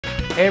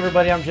Hey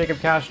everybody, I'm Jacob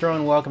Castro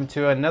and welcome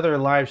to another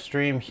live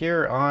stream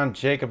here on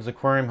Jacob's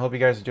Aquarium. Hope you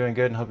guys are doing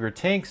good and hope your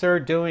tanks are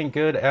doing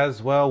good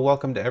as well.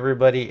 Welcome to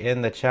everybody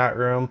in the chat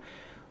room.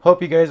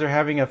 Hope you guys are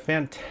having a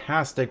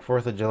fantastic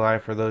 4th of July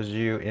for those of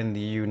you in the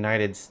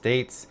United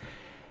States.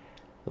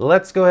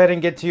 Let's go ahead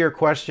and get to your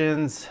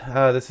questions.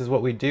 This is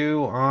what we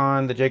do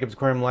on the Jacob's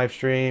Aquarium live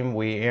stream.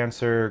 We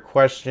answer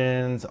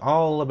questions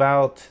all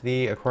about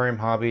the aquarium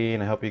hobby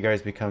and I hope you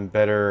guys become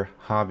better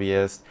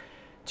hobbyists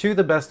to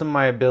the best of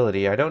my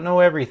ability. I don't know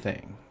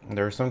everything.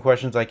 There are some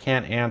questions I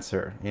can't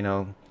answer, you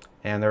know,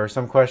 and there are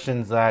some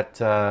questions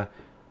that are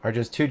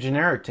just too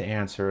generic to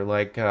answer.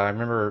 Like I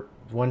remember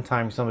one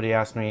time somebody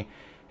asked me,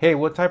 hey,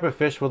 what type of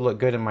fish would look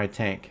good in my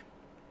tank?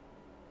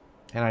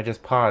 And I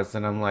just paused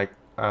and I'm like,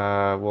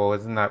 well,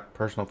 isn't that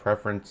personal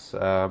preference?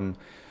 Can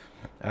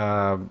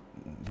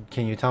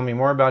you tell me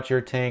more about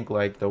your tank,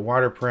 like the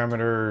water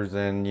parameters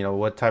and, you know,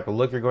 what type of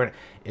look you're going?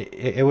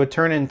 It would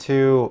turn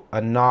into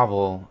a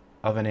novel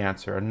of an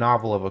answer, a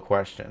novel of a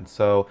question.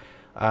 So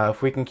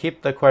if we can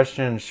keep the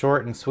question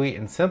short and sweet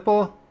and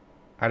simple,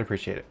 I'd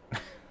appreciate it.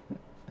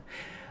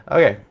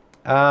 Okay,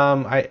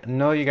 I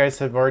know you guys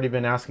have already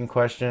been asking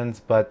questions,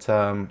 but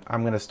I'm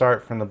going to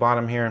start from the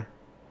bottom here.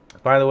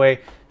 By the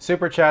way,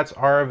 super chats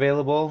are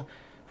available.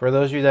 For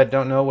those of you that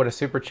don't know what a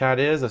super chat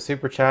is, a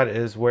super chat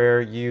is where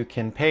you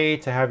can pay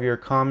to have your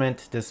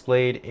comment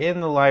displayed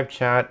in the live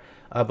chat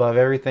above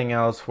everything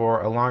else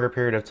for a longer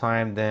period of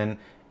time than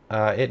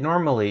it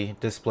normally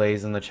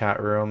displays in the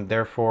chat room.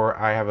 Therefore,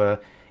 I have a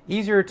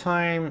easier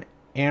time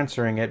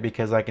answering it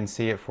because I can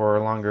see it for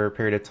a longer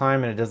period of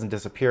time and it doesn't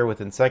disappear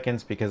within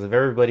seconds because of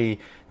everybody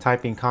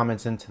typing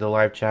comments into the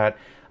live chat.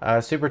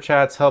 Super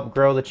chats help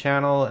grow the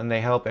channel and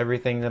they help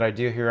everything that I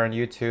do here on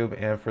YouTube.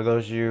 And for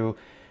those of you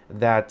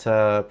that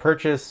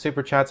purchase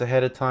super chats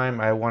ahead of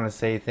time, I want to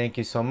say thank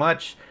you so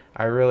much.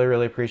 I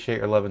really appreciate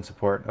your love and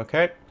support.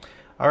 Okay.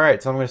 All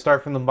right, so I'm going to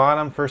start from the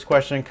bottom. First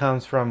question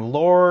comes from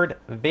Lord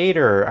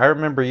Vader. I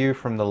remember you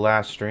from the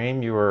last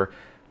stream. You were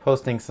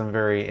posting some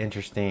very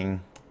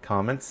interesting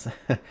comments.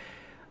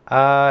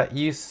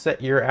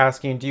 You're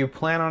asking, do you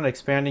plan on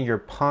expanding your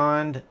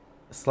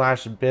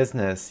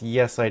pond/business?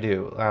 Yes, I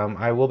do.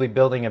 I will be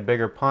building a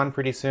bigger pond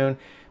pretty soon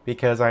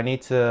because I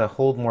need to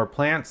hold more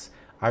plants.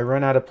 I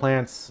run out of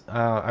plants.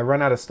 I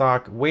run out of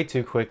stock way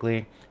too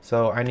quickly,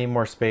 so I need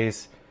more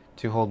space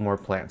to hold more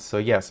plants. So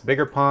yes,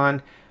 bigger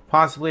pond.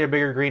 Possibly a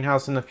bigger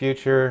greenhouse in the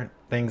future,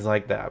 things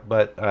like that.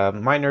 But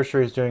my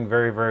nursery is doing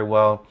very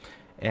well,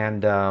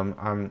 and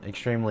I'm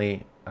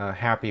extremely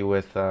happy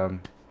with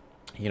you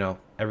know,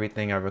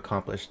 everything I've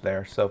accomplished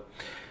there. So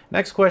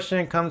next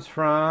question comes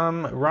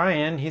from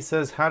Ryan. He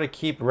says, how to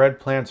keep red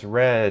plants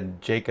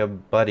red,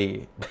 Jacob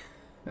buddy.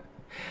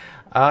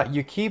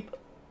 You keep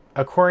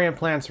aquarium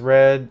plants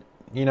red,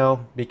 you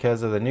know,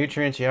 because of the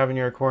nutrients you have in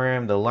your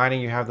aquarium, the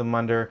lining you have them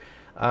under.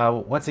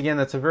 Once again,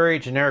 that's a very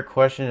generic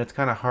question. It's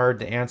kind of hard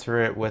to answer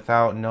it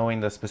without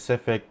knowing the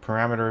specific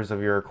parameters of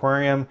your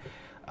aquarium.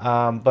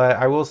 But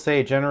I will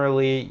say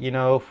generally, you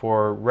know,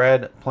 for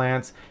red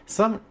plants,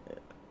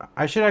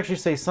 I should actually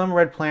say some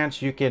red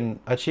plants you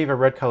can achieve a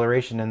red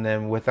coloration in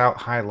them without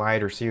high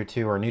light or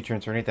CO2 or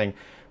nutrients or anything.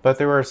 But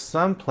there are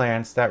some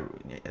plants that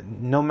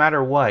no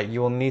matter what, you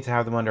will need to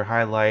have them under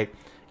high light,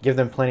 give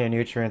them plenty of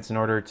nutrients in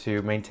order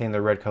to maintain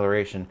the red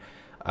coloration.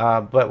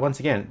 But once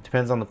again, it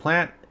depends on the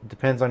plant.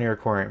 Depends on your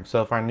aquarium.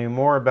 So if I knew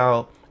more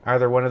about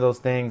either one of those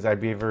things, I'd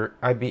be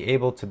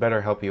able to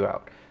better help you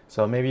out.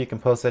 So maybe you can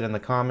post it in the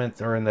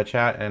comments or in the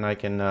chat and I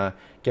can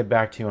get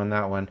back to you on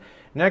that one.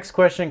 Next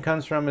question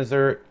comes from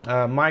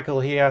Michael.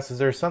 He asks, is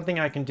there something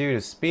I can do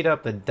to speed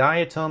up the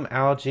diatom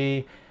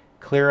algae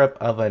clear up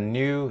of a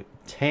new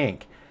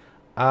tank?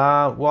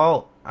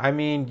 Well, I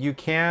mean, you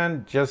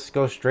can just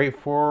go straight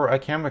for a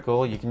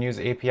chemical. You can use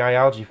API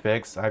algae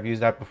fix. I've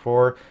used that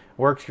before.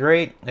 Works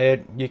great. You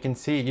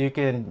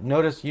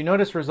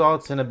notice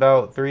results in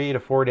about 3 to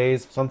 4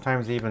 days,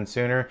 sometimes even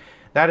sooner.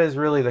 That is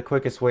really the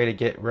quickest way to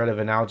get rid of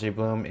an algae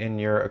bloom in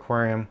your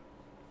aquarium.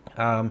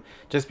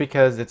 Just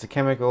because it's a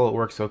chemical, it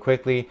works so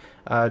quickly.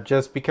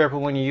 Just be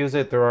careful when you use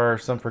it. There are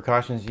some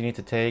precautions you need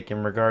to take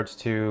in regards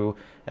to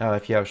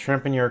if you have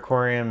shrimp in your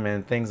aquarium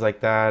and things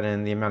like that,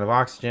 and the amount of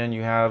oxygen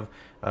you have,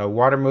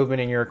 water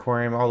movement in your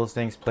aquarium. All those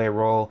things play a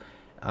role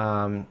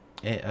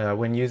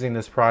when using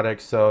this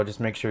product, so just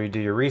make sure you do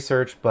your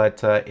research.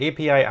 But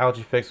API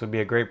Algae Fix would be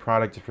a great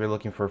product if you're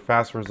looking for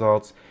fast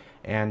results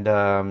and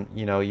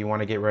you know, you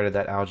want to get rid of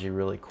that algae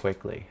really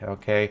quickly.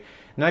 Okay,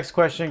 next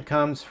question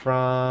comes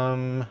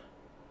from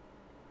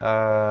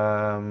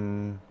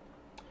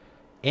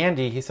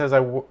Andy. He says,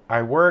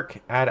 I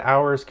work at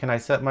hours. Can I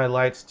set my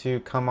lights to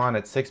come on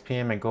at 6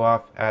 p.m. and go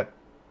off at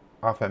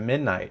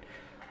midnight?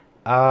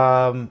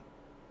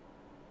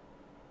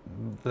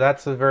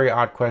 That's a very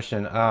odd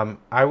question.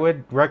 I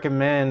would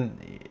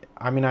recommend,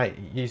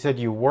 you said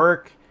you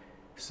work,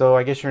 so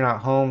I guess you're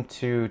not home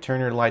to turn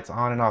your lights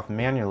on and off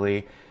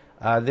manually.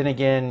 Then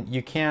again,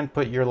 you can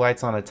put your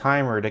lights on a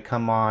timer to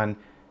come on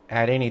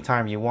at any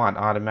time you want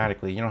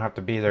automatically. You don't have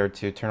to be there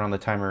to turn on the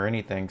timer or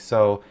anything.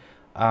 So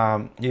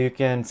You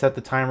can set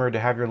the timer to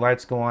have your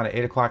lights go on at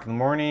 8 o'clock in the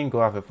morning,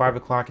 go off at 5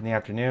 o'clock in the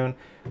afternoon.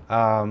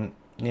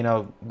 You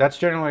know, that's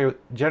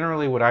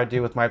generally what I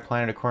do with my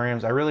planted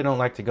aquariums. I really don't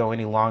like to go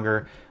any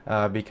longer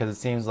because it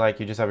seems like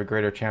you just have a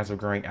greater chance of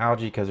growing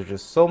algae because there's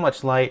just so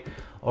much light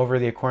over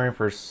the aquarium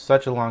for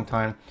such a long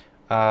time.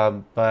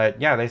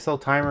 But yeah, they sell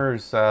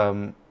timers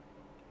a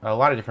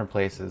lot of different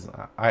places.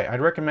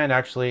 I'd recommend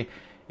actually,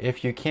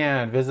 if you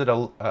can, visit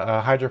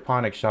a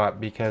hydroponic shop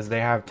because they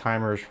have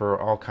timers for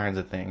all kinds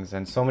of things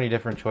and so many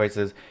different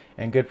choices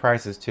and good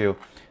prices too.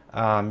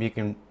 You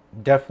can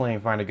definitely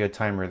find a good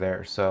timer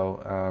there.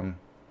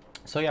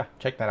 So yeah,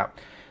 check that out.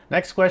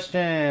 Next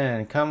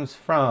question comes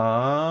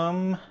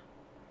from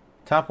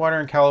top water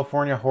in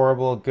California,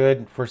 horrible,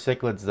 good for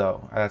cichlids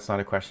though. That's not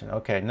a question.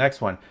 Okay,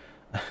 next one.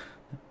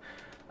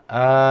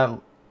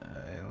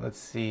 Let's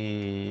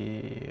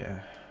see.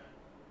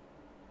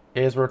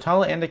 Is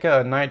Rotala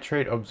indica a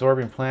nitrate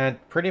absorbing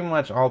plant? Pretty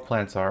much all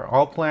plants are.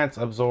 All plants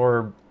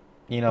absorb,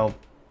 you know,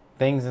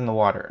 things in the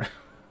water.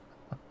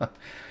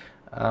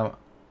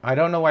 I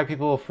don't know why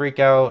people freak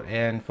out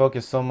and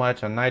focus so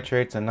much on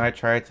nitrates and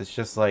nitrites. It's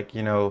just like,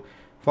 you know,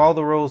 follow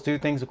the rules, do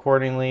things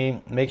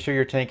accordingly, make sure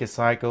your tank is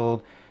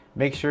cycled,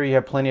 make sure you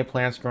have plenty of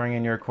plants growing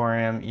in your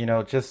aquarium. You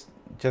know, just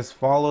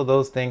follow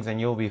those things and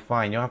you'll be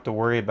fine. You don't have to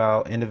worry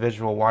about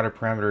individual water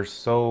parameters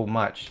so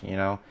much, you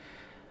know.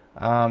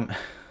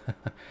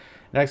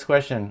 Next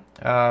question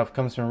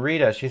comes from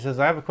Rita. She says,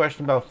 I have a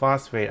question about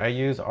phosphate. I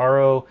use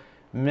RO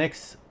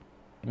mix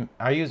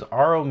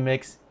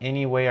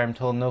anyway. I'm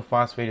told no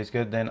phosphate is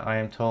good, then I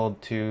am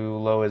told too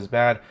low is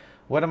bad.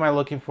 What am I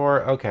looking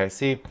for? Okay,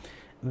 see,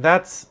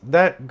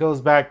 that goes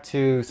back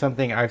to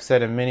something I've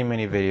said in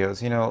many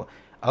videos. You know,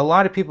 a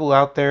lot of people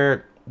out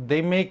there,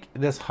 they make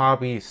this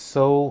hobby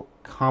so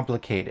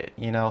complicated.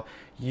 You know,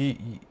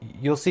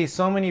 you'll see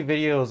so many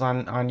videos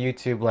on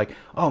YouTube like,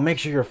 oh, make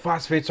sure your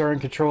phosphates are in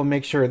control,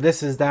 make sure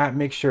this is that,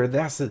 make sure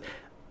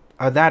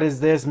that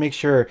is this, make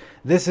sure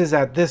this is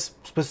at this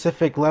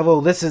specific level,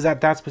 this is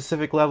at that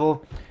specific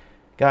level.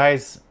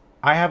 Guys,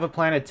 I have a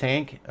planted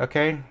tank,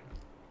 okay?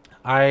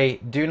 I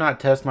do not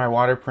test my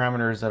water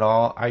parameters at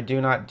all. I do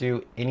not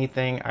do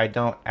anything. I really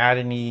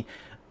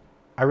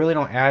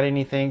don't add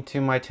anything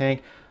to my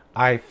tank.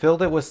 I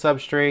filled it with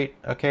substrate,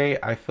 okay?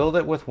 I filled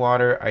it with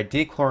water, I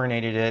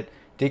dechlorinated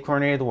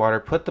the water,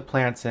 put the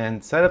plants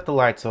in, set up the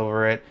lights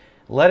over it,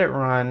 let it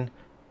run,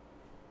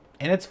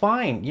 and it's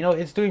fine. You know,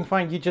 it's doing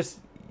fine.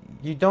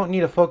 You don't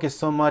need to focus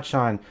so much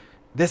on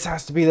this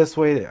has to be this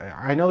way.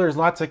 I know there's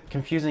lots of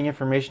confusing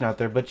information out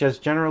there, but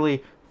just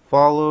generally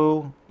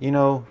follow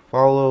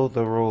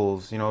the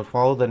rules. You know,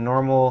 follow the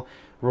normal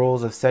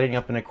rules of setting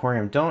up an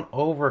aquarium. Don't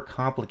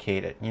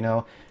overcomplicate it, you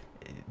know.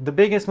 The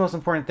biggest, most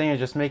important thing is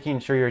just making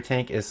sure your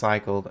tank is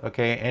cycled,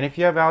 okay? And if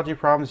you have algae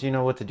problems, you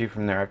know what to do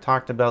from there. I've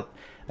talked about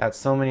that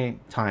so many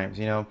times,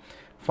 you know.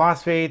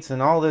 Phosphates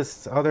and all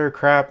this other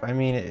crap, I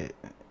mean,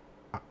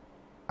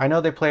 I know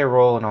they play a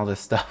role in all this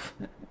stuff,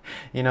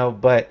 you know,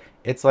 but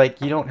it's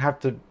like you don't have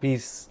to be,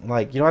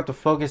 like, you don't have to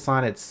focus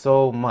on it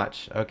so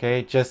much,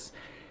 okay? Just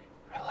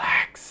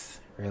relax.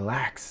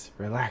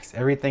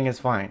 Everything is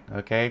fine,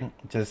 okay?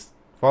 Just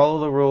follow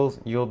the rules,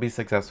 you'll be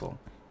successful.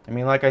 I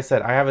mean, like I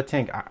said, I have a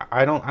tank.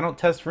 I don't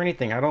test for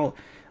anything.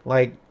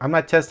 I'm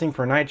not testing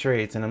for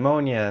nitrates and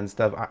ammonia and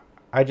stuff.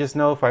 I just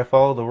know if I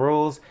follow the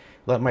rules,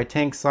 let my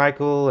tank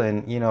cycle,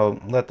 and, you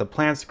know, let the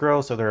plants grow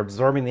so they're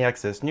absorbing the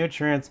excess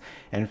nutrients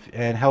and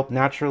help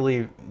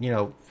naturally, you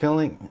know,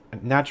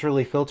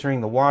 naturally filtering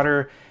the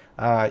water.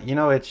 You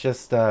know, it's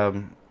just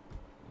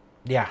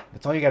yeah,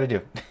 that's all you got to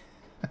do.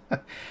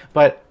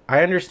 But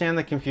I understand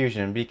the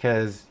confusion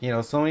because, you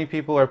know, so many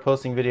people are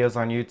posting videos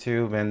on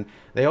YouTube and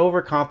they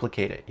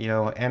overcomplicate it, you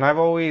know. And I've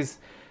always,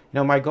 you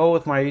know, my goal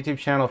with my YouTube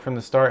channel from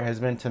the start has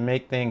been to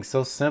make things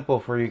so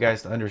simple for you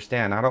guys to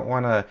understand. I don't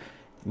want to,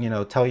 you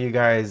know, tell you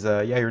guys,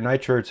 yeah, your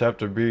nitrates have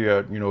to be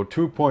at, you know,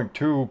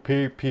 2.2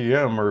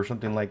 ppm or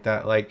something like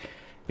that. Like,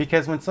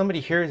 because when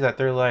somebody hears that,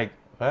 they're like,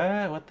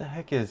 what the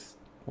heck is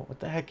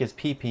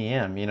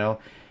ppm, you know?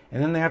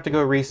 And then they have to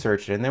go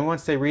research it. And then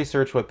once they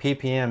research what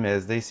ppm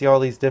is, they see all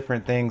these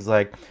different things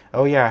like,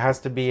 oh yeah, it has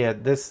to be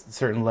at this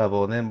certain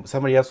level. And then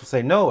somebody else will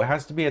say, no, it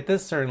has to be at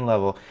this certain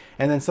level.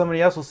 And then somebody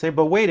else will say,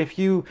 but wait, if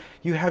you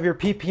have your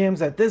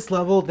ppms at this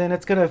level, then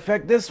it's going to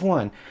affect this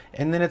one.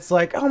 And then it's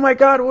like, oh my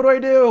God, what do I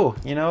do?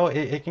 You know,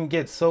 it can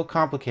get so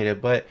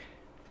complicated, but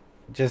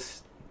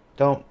just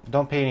don't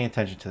pay any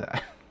attention to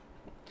that.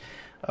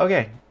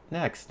 Okay,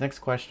 next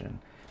question.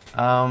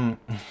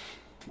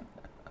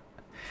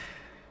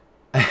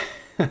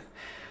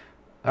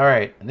 All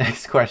right,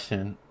 next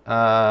question.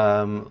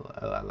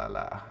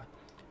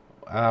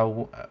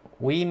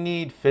 We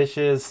Need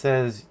Fishes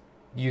says,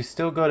 you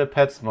still go to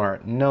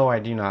PetSmart? No, I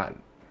do not.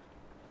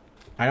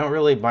 I don't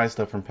really buy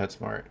stuff from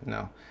PetSmart,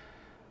 no.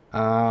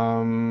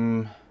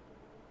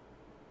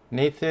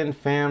 Nathan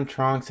Pham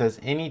Trong says,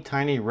 any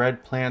tiny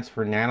red plants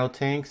for nano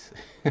tanks?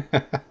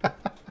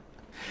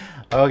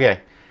 Okay.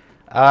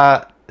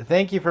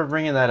 Thank you for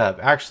bringing that up.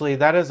 Actually,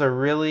 that is a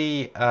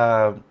really...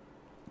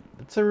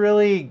 it's a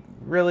really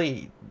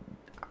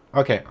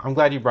Okay, I'm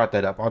glad you brought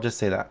that up. I'll just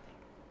say that.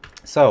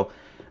 So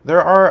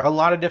there are a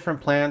lot of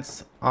different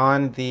plants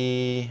on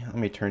the, let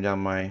me turn down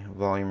my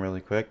volume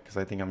really quick because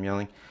I think I'm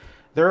yelling.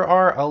 There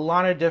are a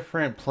lot of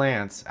different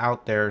plants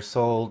out there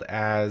sold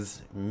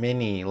as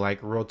mini, like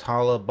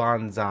Rotala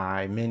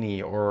bonsai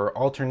mini or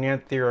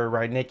Alternanthera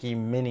rhynicki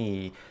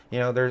mini. You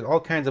know, there's all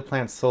kinds of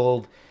plants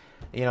sold,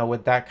 you know,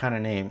 with that kind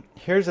of name.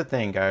 Here's the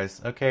thing,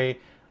 guys, okay?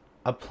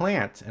 A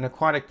plant, an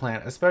aquatic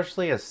plant,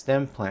 especially a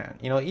stem plant,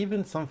 you know,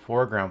 even some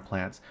foreground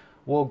plants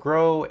will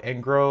grow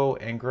and grow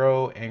and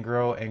grow and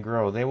grow and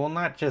grow. They will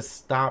not just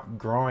stop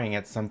growing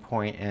at some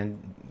point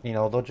and, you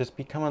know, they'll just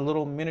become a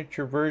little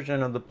miniature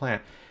version of the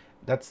plant.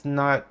 That's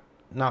not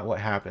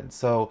what happens.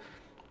 So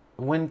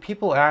when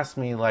people ask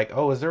me like,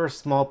 "Oh, is there a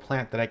small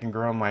plant that I can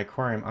grow in my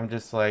aquarium?" I'm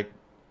just like,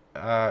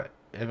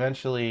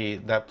 eventually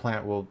that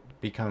plant will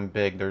become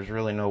big. There's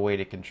really no way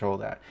to control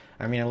that.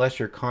 I mean, unless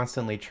you're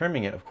constantly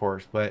trimming it, of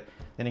course, but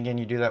then again,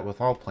 you do that with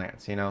all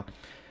plants, you know.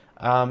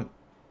 Um,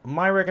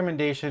 my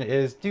recommendation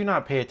is do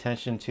not pay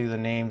attention to the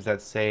names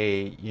that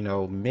say, you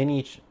know,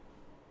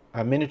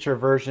 a miniature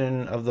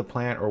version of the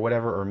plant or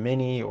whatever, or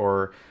mini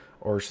or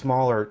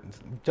smaller.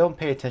 Don't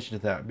pay attention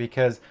to that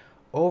because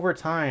over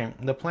time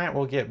the plant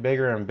will get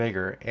bigger and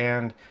bigger,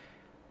 and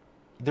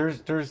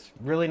there's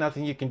really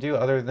nothing you can do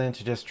other than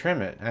to just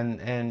trim it.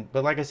 And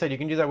but like I said, you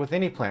can do that with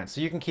any plant. So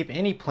you can keep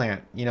any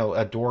plant, you know,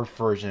 a dwarf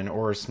version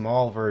or a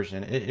small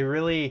version. It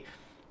really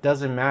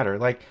doesn't matter.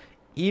 Like,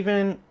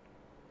 even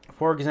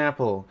for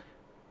example,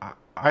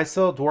 I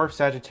sell dwarf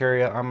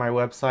Sagittaria on my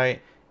website,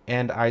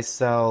 and I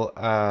sell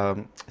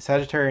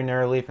Sagittaria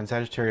narrowleaf and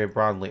Sagittaria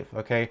broadleaf.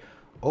 Okay,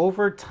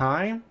 over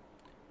time,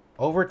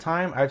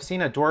 I've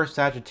seen a dwarf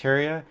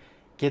Sagittaria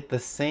get the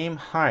same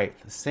height,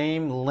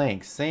 same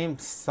length, same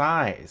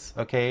size,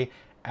 okay,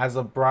 as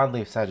a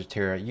broadleaf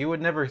Sagittaria. You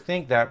would never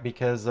think that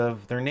because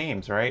of their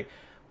names, right?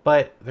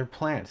 But they're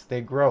plants,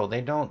 they grow,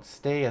 they don't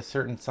stay a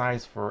certain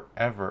size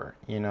forever,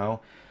 you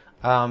know?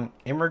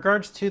 In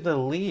regards to the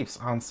leaves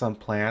on some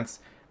plants,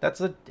 that's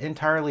an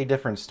entirely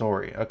different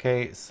story,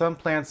 okay? Some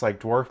plants like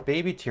dwarf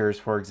baby tears,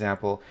 for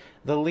example,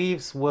 the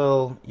leaves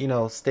will, you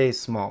know, stay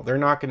small. They're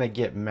not going to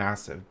get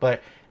massive,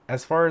 but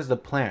as far as the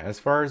plant, as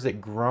far as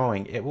it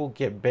growing, it will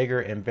get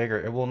bigger and bigger.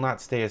 It will not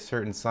stay a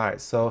certain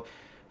size. So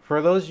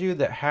for those of you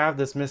that have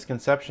this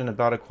misconception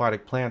about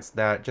aquatic plants,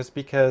 that just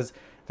because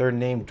they're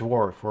named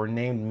dwarf or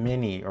named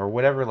mini or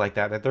whatever like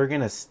that, that they're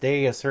going to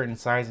stay a certain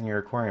size in your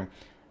aquarium,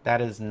 that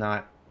is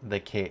not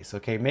the case.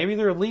 Okay, maybe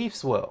their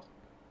leaves will.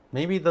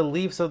 Maybe the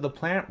leaves of the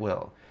plant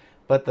will.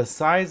 But the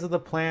size of the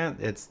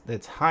plant,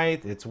 its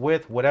height, its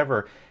width,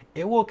 whatever,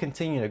 it will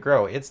continue to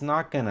grow. It's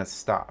not going to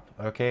stop.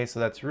 Okay, so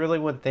that's really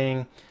one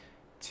thing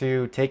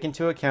to take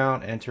into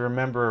account and to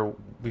remember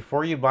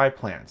before you buy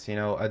plants. You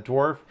know, a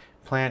dwarf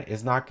plant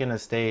is not going to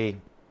stay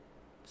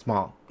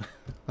small.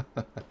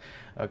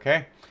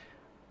 Okay.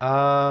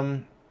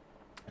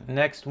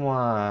 Next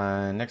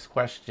one. Next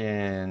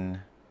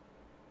question.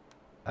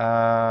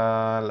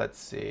 Let's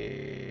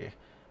see.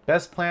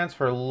 Best plants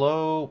for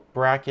low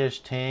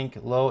brackish tank,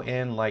 low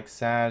end like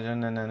sag,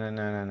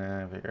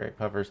 great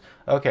puffers.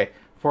 Okay,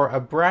 for a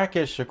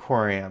brackish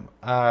aquarium,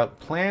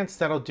 plants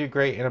that'll do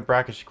great in a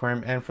brackish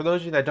aquarium. And for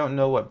those of you that don't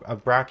know what a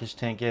brackish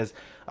tank is,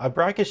 a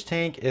brackish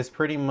tank is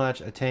pretty much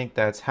a tank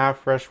that's half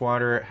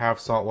freshwater, half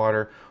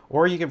saltwater,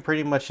 or you can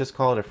pretty much just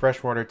call it a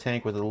freshwater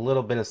tank with a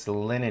little bit of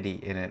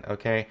salinity in it,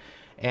 okay?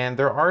 And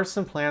there are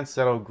some plants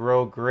that'll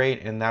grow great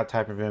in that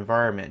type of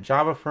environment.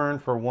 Java fern,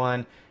 for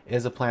one,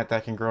 is a plant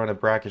that can grow in a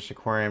brackish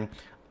aquarium.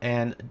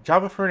 And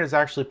Java fern is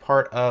actually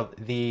part of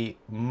the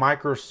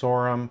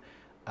Microsorum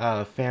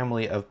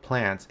family of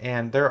plants.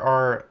 And there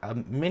are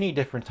many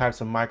different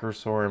types of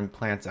Microsorum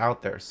plants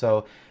out there.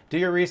 So do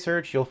your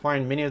research. You'll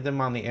find many of them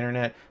on the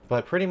internet.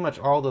 But pretty much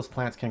all those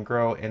plants can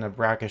grow in a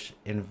brackish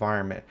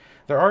environment.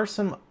 There are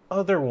some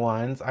other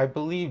ones. I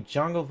believe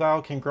jungle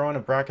val can grow in a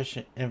brackish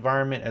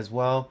environment as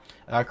well.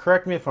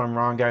 Correct me if I'm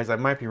wrong, guys. I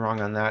might be wrong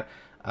on that.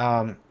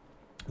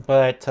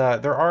 But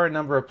there are a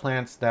number of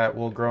plants that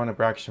will grow in a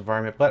brackish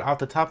environment. But off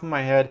the top of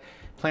my head,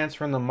 plants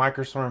from the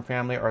Microsorum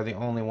family are the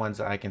only ones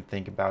that I can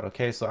think about.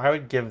 Okay, so I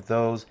would give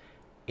those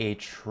a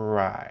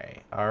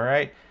try. All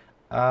right.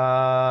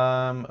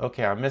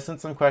 Okay, I'm missing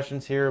some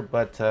questions here,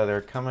 but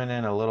they're coming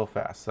in a little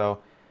fast. So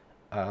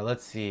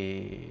let's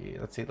see.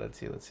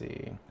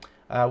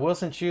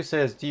 Wilson Chu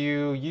says, do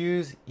you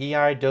use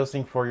EI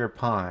dosing for your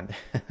pond?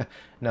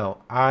 No,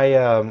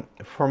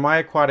 for my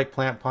aquatic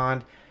plant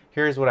pond,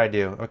 here's what I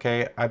do,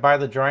 okay? I buy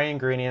the dry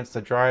ingredients,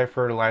 the dry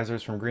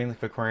fertilizers from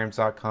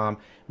greenleafaquariums.com,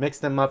 mix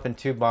them up in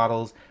 2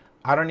 bottles.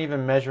 I don't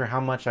even measure how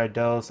much I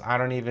dose. I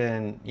don't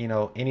even, you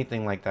know,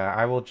 anything like that.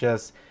 I will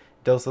just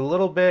dose a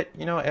little bit,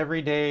 you know,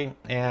 every day,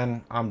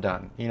 and I'm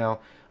done, you know.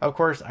 Of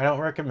course, I don't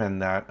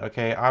recommend that,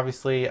 okay?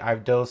 Obviously,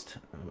 I've dosed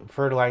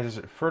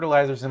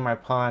fertilizers in my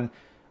pond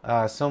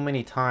so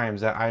many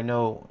times that I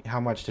know how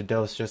much to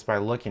dose just by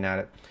looking at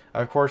it.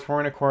 Of course, for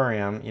an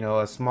aquarium, you know,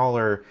 a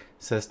smaller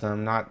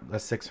system, not a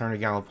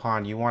 600-gallon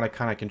pond, you want to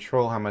kind of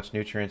control how much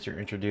nutrients you're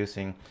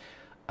introducing.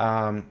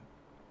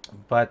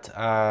 But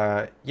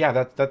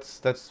yeah,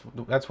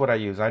 that's what I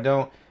use. I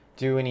don't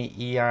do any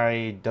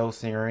EI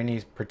dosing or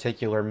any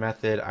particular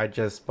method. I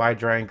just buy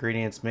dry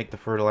ingredients, make the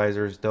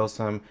fertilizers, dose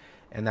them,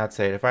 and that's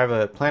it. If I have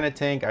a planted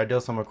tank, I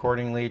dose them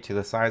accordingly to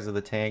the size of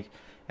the tank,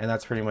 and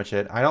that's pretty much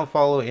it. I don't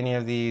follow any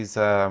of these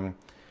uh,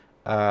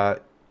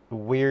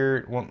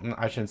 weird, well,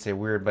 I shouldn't say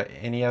weird, but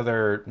any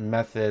other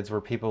methods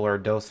where people are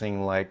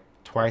dosing like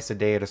twice a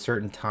day at a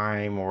certain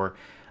time, or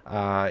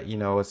you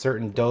know, a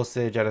certain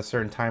dosage at a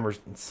certain time, or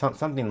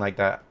something like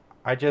that.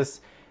 I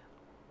just,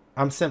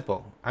 I'm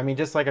simple. I mean,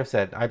 just like I've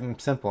said, I'm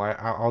simple.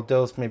 I'll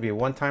dose maybe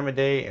one time a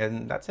day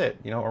and that's it,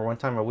 you know, or one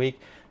time a week.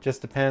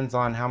 Just depends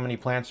on how many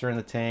plants are in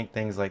the tank,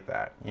 things like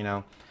that, you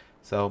know.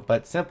 So,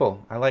 but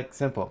simple. I like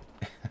simple.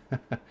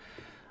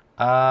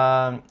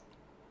 um,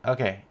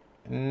 okay,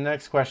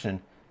 next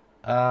question.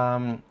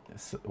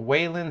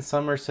 Waylon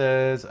Summer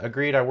says,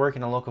 agreed, I work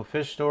in a local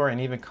fish store,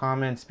 and even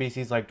common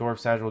species like dwarf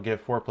sadger will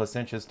get 4+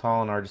 inches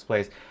tall in our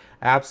displays.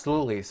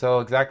 Absolutely. So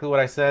exactly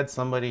what I said,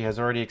 somebody has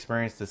already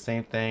experienced the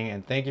same thing,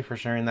 and thank you for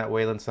sharing that,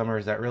 Waylon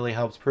Summers. That really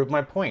helps prove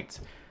my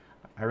point.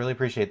 I really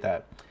appreciate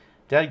that.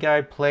 Dead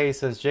Guy Play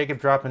says, Jacob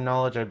dropping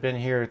knowledge. I've been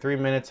here 3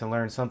 minutes and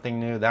learned something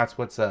new. That's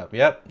what's up.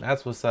 Yep,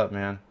 that's what's up,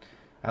 man.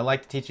 I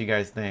like to teach you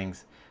guys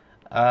things.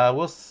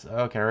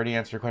 Okay, I already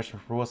answered a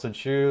question for Wilson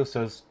Chu,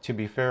 so to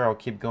be fair, I'll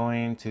keep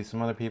going to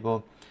some other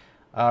people.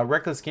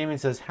 Reckless Gaming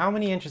says, how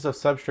many inches of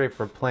substrate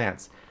for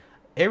plants?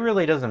 It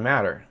really doesn't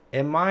matter.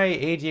 In my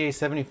AGA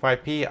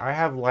 75P, I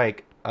have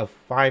like a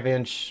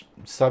 5-inch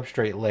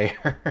substrate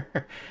layer.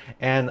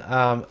 And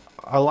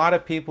a lot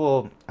of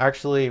people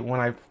actually,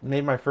 when I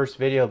made my first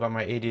video about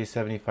my AGA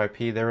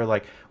 75P, they were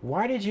like,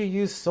 why did you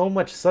use so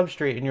much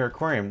substrate in your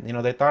aquarium? You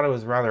know, they thought it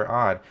was rather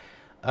odd.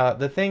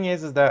 The thing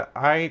is that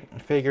I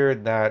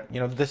figured that, you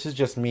know, this is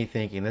just me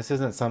thinking. This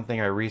isn't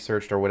something I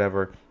researched or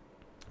whatever.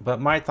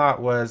 But my thought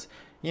was,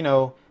 you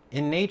know,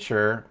 in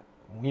nature,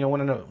 you know,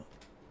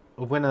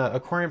 when an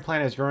aquarium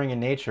plant is growing in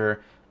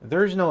nature,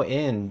 there's no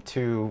end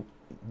to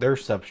their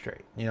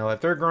substrate. You know,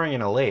 if they're growing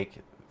in a lake,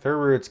 their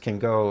roots can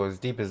go as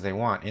deep as they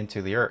want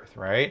into the earth,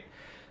 right?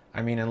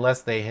 I mean,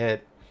 unless they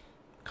hit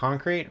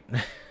concrete,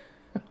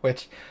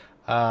 which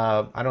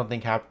I don't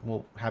think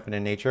will happen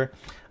in nature.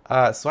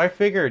 So I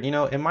figured, you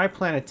know, in my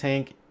planted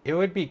tank, it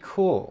would be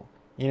cool,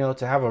 you know,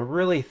 to have a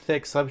really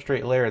thick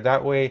substrate layer.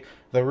 That way,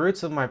 the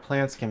roots of my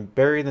plants can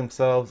bury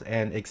themselves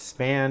and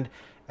expand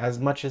as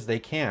much as they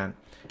can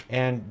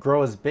and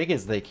grow as big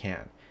as they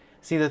can.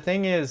 See, the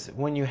thing is,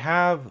 when you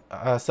have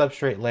a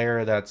substrate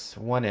layer that's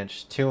 1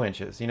 inch, 2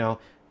 inches, you know,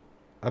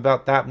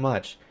 about that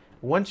much,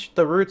 once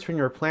the roots from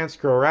your plants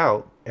grow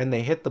out and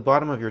they hit the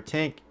bottom of your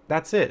tank,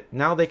 that's it.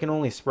 Now they can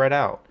only spread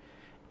out.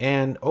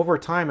 And over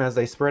time, as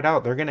they spread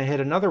out, they're going to hit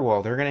another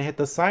wall. They're going to hit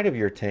the side of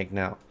your tank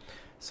now.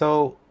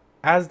 So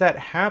as that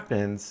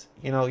happens,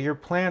 you know, your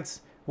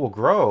plants will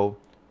grow,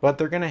 but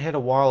they're going to hit a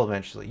wall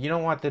eventually. You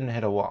don't want them to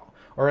hit a wall,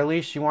 or at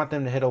least you want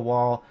them to hit a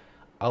wall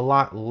a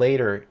lot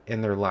later in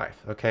their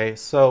life. Okay,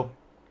 so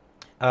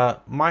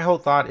my whole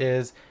thought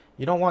is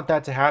you don't want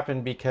that to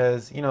happen,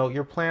 because, you know,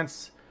 your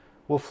plants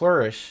will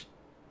flourish,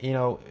 you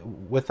know,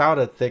 without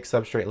a thick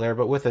substrate layer,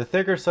 but with a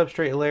thicker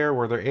substrate layer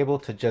where they're able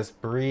to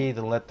just breathe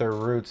and let their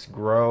roots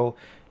grow.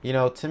 You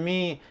know, to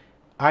me,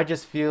 I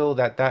just feel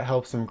that that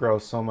helps them grow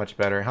so much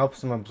better. It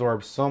helps them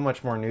absorb so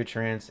much more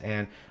nutrients,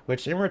 and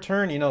which in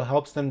return, you know,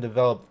 helps them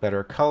develop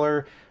better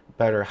color,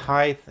 better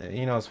height,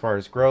 you know, as far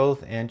as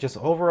growth, and just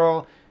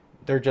overall,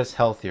 they're just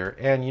healthier.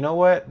 And you know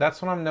what?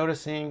 That's what I'm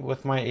noticing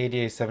with my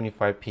ADA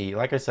 75P.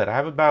 Like I said, I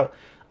have about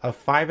a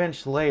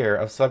 5-inch layer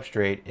of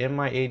substrate in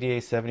my ADA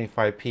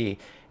 75P,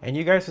 and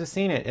you guys have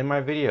seen it in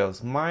my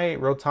videos. My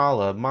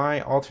Rotala, my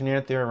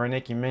Alternanthera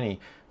rhynicki mini,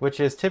 which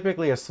is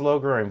typically a slow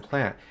growing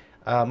plant,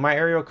 my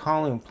aerial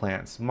column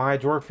plants, my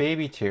dwarf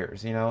baby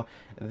tears, you know,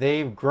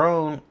 they've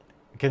grown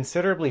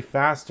considerably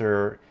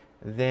faster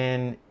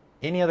than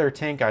any other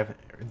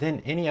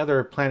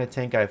planted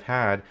tank I've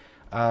had,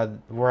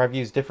 where I've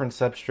used different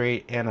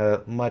substrate and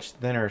a much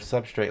thinner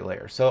substrate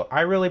layer. So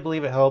I really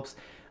believe it helps.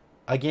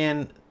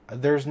 Again,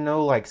 there's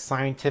no like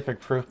scientific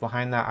proof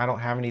behind that. I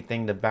don't have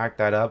anything to back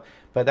that up,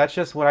 but that's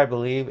just what I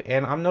believe,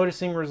 and I'm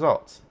noticing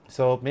results.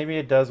 So maybe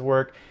it does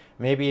work,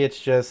 maybe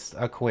it's just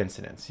a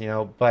coincidence, you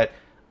know, but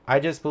I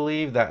just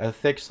believe that a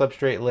thick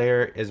substrate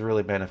layer is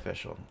really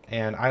beneficial,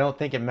 and I don't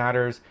think it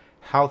matters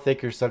how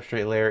thick your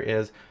substrate layer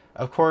is.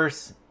 Of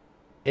course,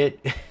 it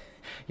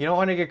you don't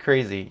want to get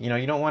crazy, you know,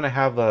 you don't want to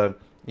have a,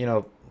 you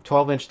know,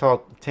 12-inch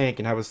tall tank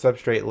and have a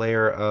substrate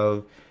layer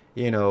of,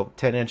 you know,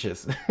 10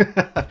 inches.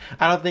 I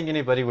don't think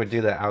anybody would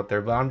do that out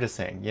there, but I'm just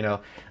saying, you know,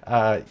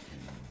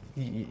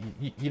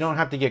 you don't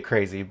have to get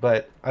crazy,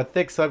 but a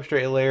thick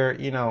substrate layer,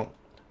 you know,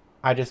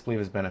 I just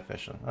believe is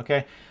beneficial.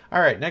 Okay. All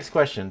right. Next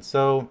question.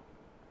 So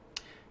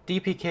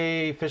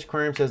DPK Fish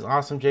Aquarium says,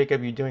 awesome,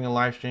 Jacob, you're doing a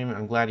live stream.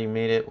 I'm glad you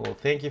made it. Well,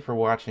 thank you for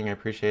watching. I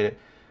appreciate it.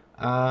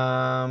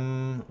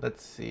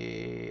 Let's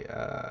see.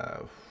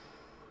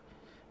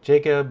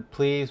 Jacob,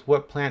 please,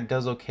 what plant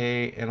does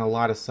okay in a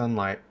lot of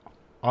sunlight?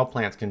 All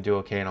plants can do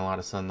okay in a lot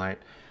of sunlight.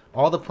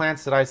 all the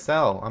plants that I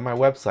sell on my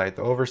website,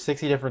 the over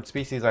 60 different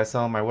species I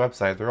sell on my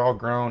website, they're all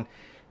grown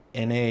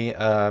in a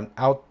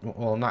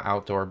well, not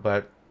outdoor,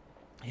 but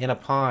in a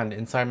pond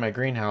inside my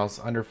greenhouse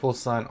under full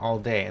sun all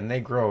day, and they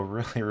grow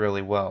really,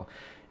 really well.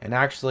 And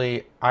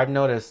actually, I've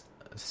noticed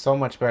so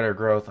much better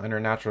growth under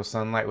natural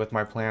sunlight with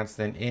my plants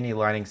than any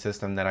lighting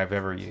system that I've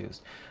ever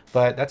used.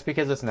 But that's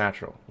because it's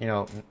natural. You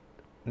know,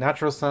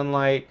 natural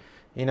sunlight,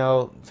 you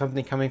know,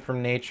 something coming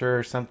from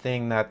nature,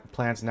 something that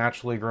plants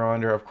naturally grow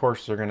under, of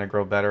course they're going to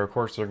grow better. Of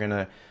course they're going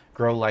to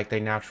grow like they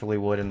naturally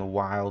would in the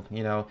wild,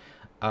 you know.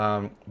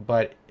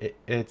 But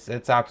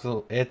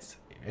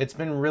it's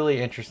been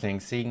really interesting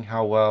seeing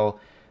how well,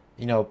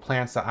 you know,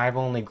 plants that I've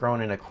only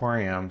grown in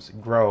aquariums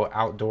grow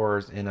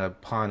outdoors in a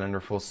pond under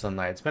full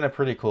sunlight. It's been a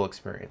pretty cool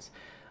experience.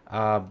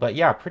 But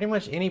yeah, pretty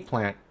much any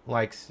plant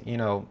likes, you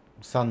know,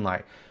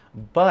 sunlight.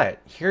 But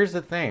here's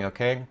the thing,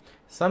 okay?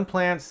 Some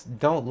plants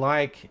don't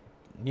like,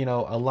 you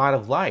know, a lot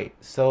of light.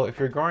 So if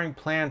you're growing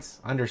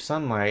plants under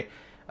sunlight,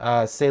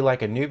 say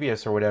like a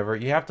Nubius or whatever,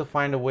 you have to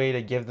find a way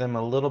to give them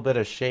a little bit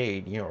of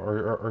shade, you know,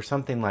 or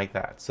something like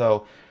that.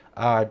 So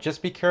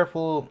just be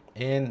careful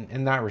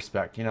in that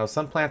respect. You know,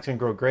 some plants can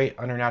grow great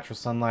under natural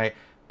sunlight,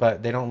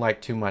 but they don't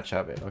like too much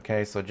of it.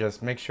 Okay, so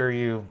just make sure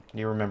you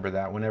remember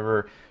that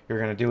whenever you're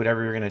gonna do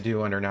whatever you're gonna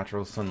do under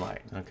natural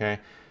sunlight. Okay.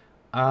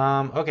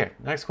 Okay.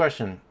 Next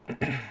question.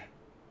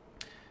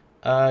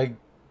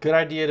 Good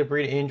idea to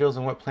breed angels,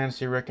 and what plants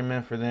do you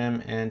recommend for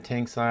them and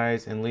tank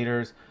size and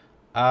leaders?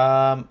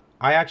 I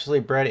actually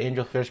bred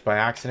angelfish by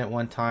accident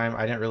one time.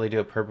 I didn't really do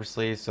it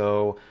purposely,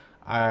 so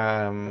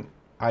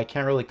I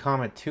can't really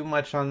comment too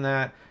much on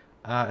that.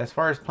 As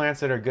far as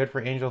plants that are good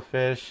for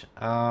angelfish,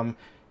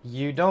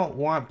 you don't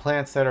want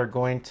plants that are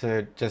going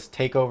to just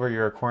take over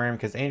your aquarium,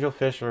 because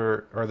angelfish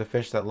are the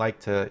fish that like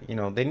to, you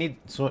know, they need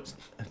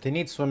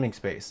swimming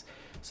space.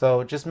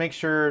 So just make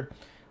sure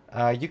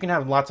you can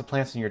have lots of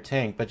plants in your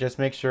tank, but just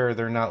make sure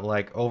they're not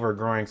like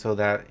overgrowing so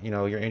that, you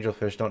know, your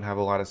angelfish don't have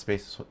a lot of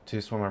space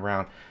to swim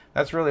around.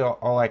 That's really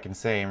all I can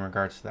say in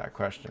regards to that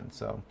question.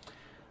 So,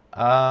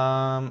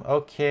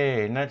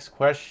 okay, next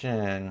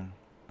question.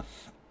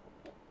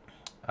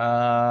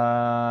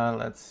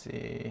 Let's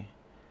see.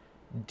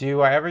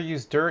 Do I ever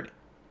use dirt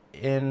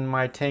in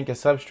my tank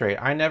as substrate?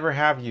 I never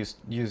have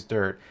used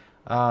dirt.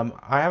 I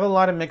have a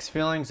lot of mixed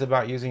feelings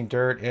about using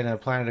dirt in a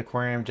planted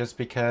aquarium, just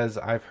because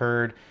I've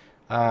heard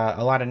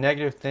a lot of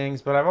negative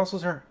things, but I've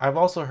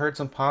also heard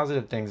some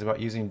positive things about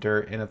using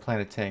dirt in a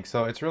planted tank.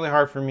 So it's really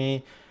hard for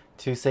me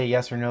to say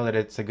yes or no that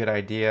it's a good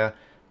idea.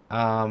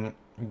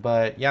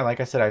 But yeah, like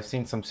I said, I've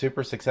seen some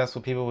super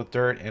successful people with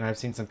dirt, and I've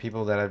seen some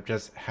people that have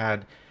just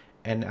had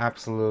an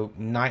absolute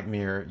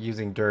nightmare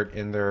using dirt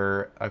in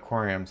their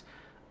aquariums.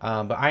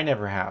 But I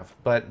never have.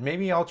 But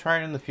maybe I'll try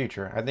it in the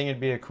future. I think it'd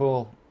be a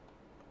cool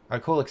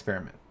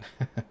experiment.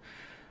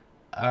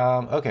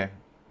 Okay.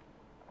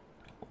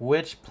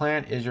 Which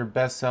plant is your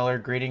best seller?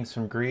 Greetings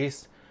from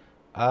Greece.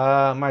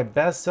 My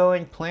best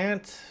selling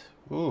plant?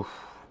 Oof.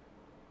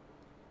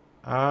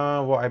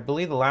 Well, I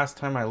believe the last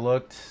time I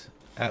looked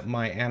at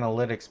my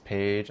analytics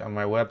page on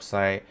my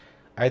website,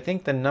 I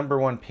think the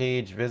 #1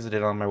 page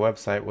visited on my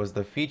website was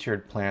the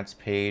featured plants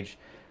page.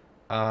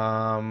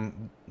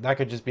 That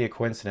could just be a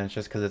coincidence,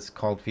 just because it's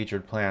called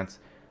featured plants.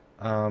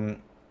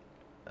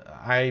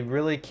 I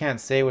really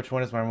can't say which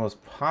one is my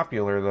most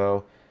popular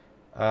though.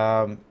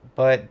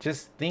 But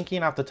just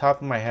thinking off the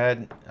top of my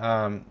head,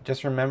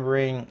 just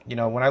remembering, you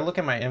know, when I look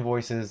at my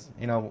invoices,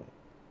 you know,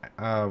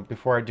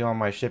 before I do all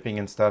my shipping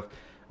and stuff,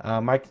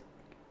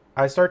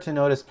 I start to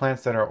notice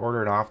plants that are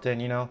ordered often,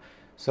 you know.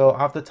 So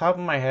off the top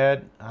of my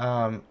head,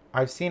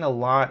 I've seen a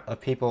lot of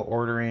people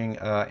ordering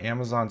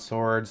Amazon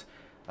swords,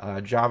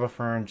 Java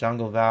fern,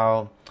 jungle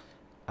val.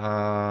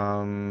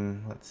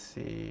 Let's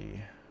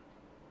see,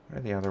 what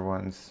are the other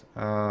ones?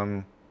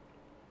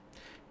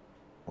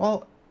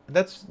 Well,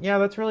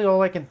 that's really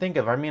all I can think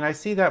of. I mean, I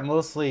see that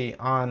mostly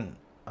on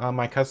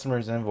my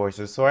customers'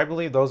 invoices, so I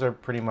believe those are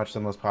pretty much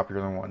the most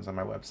popular ones on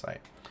my website.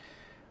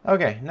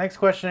 Okay, next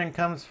question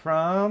comes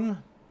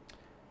from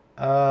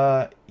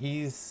Isaiah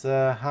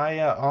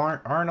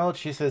Arnold.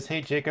 She says,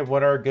 "Hey Jacob,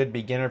 what are good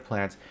beginner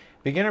plants?"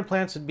 Beginner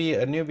plants would be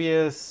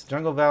Anubias,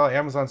 Jungle Val,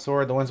 Amazon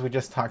Sword, the ones we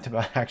just talked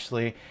about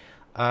actually.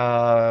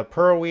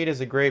 Pearlweed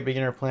is a great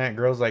beginner plant,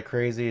 grows like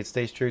crazy, it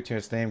stays true to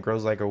its name,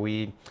 grows like a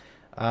weed.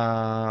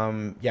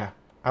 Yeah,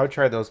 I would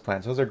try those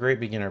plants. Those are great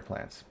beginner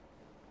plants.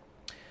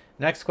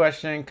 Next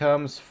question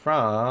comes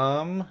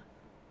from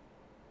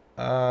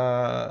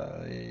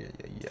yeah,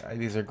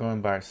 these are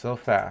going by so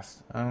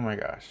fast. Oh my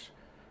gosh.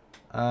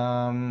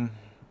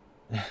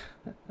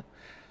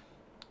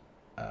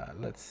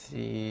 Let's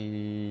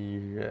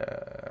see.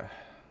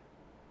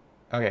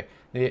 Okay.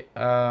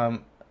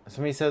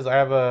 Somebody says, I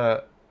have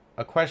a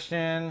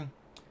question.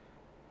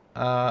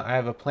 I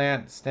have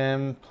a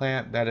stem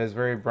plant that is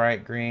very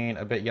bright green,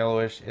 a bit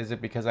yellowish. Is it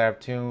because I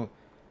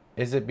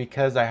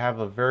have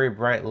a very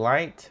bright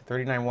light?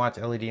 39 watts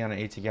LED on an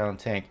 80-gallon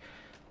tank.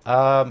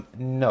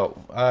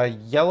 No.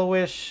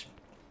 Yellowish.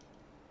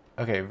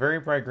 Okay, very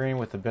bright green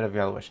with a bit of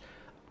yellowish.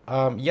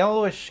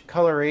 yellowish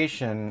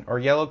coloration or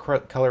yellow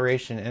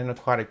coloration in an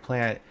aquatic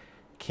plant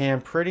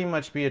can pretty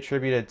much be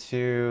attributed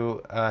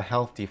to a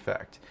health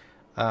defect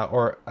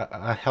or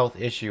a health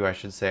issue, I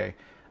should say.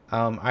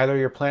 Either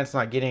your plant's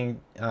not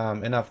getting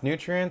enough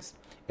nutrients.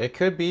 It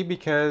could be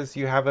because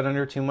you have it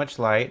under too much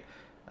light.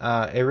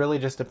 It really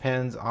just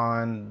depends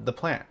on the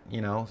plant,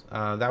 you know.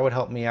 That would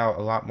help me out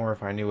a lot more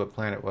if I knew what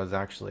plant it was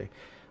actually.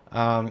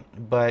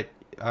 But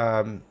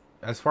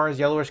as far as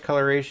yellowish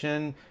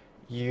coloration,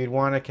 you'd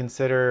want to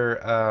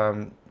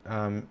consider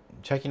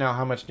checking out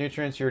how much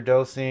nutrients you're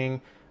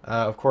dosing.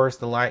 Of course,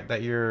 the light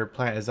that your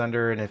plant is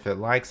under, and if it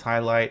likes high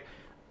light,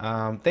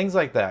 things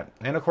like that.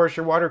 And of course,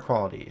 your water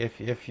quality.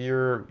 If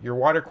your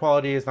water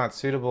quality is not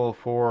suitable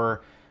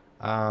for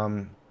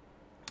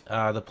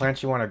the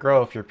plants you want to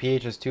grow, if your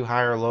pH is too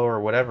high or low or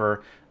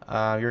whatever,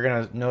 you're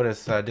going to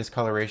notice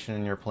discoloration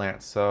in your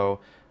plants. So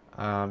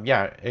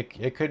yeah,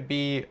 it could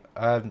be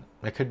a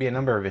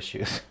number of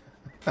issues.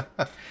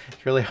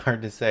 It's really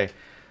hard to say.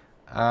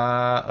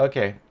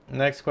 Okay,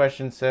 next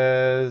question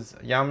says,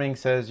 Yao Ming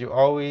says, you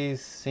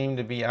always seem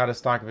to be out of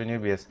stock of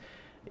Anubias.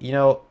 You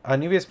know,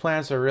 Anubias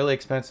plants are really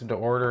expensive to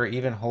order,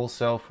 even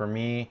wholesale for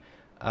me.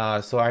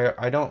 So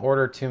I don't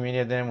order too many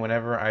of them.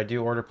 Whenever I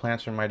do order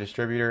plants from my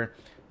distributor,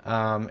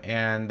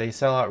 and they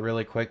sell out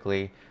really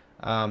quickly.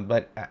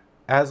 But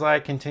as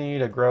I continue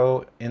to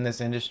grow in this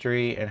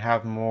industry and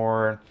have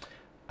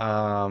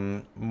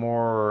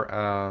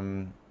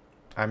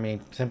I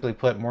mean, simply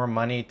put, more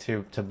money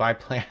to buy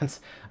plants,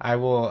 I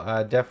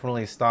will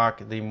definitely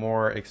stock the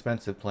more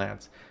expensive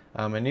plants.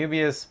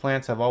 Anubias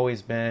plants have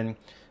always been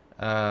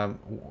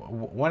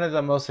one of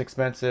the most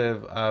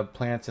expensive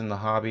plants in the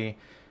hobby,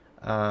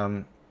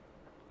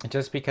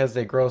 just because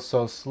they grow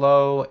so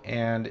slow,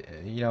 and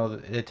you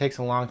know, it takes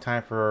a long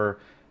time for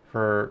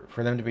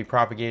them to be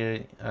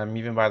propagated,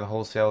 even by the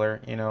wholesaler,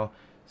 you know.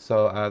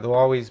 So they'll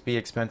always be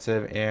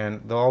expensive,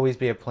 and they'll always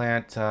be a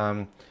plant.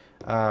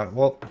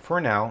 Well, for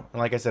now,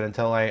 like I said,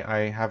 until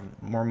I have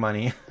more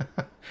money,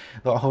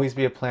 there'll always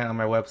be a plant on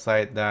my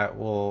website that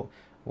will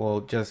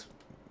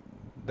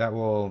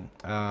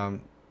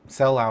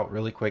sell out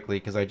really quickly,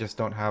 because I just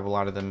don't have a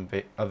lot of them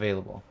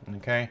available.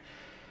 Okay.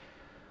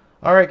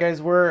 All right,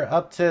 guys, we're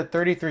up to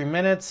 33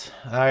 minutes.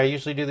 I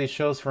usually do these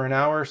shows for an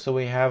hour, so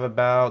we have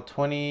about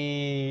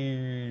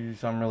 20,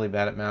 so I'm really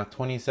bad at math,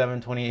 27,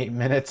 28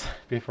 minutes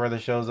before the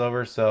show's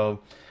over.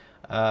 So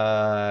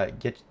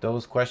get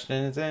those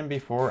questions in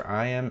before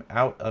I am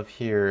out of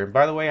here.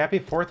 By the way, happy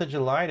 4th of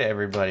July to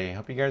everybody.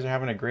 Hope you guys are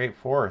having a great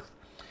 4th.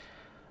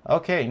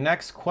 Okay,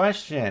 next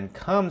question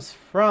comes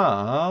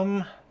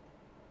from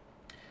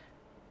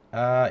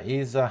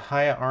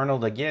Haya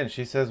Arnold again.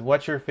 She says,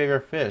 what's your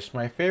favorite fish?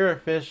 My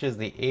favorite fish is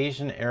the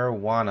Asian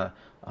arowana.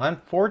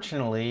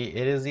 Unfortunately,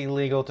 it is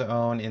illegal to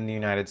own in the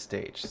United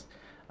States.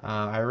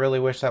 I really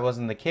wish that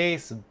wasn't the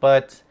case,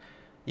 but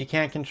you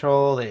can't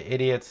control the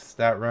idiots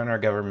that run our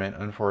government,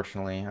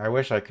 unfortunately. I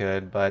wish I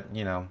could, but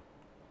you know.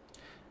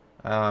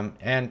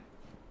 And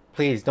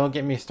please don't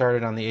get me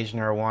started on the Asian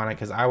arowana,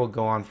 because I will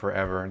go on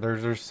forever.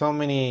 There's so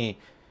many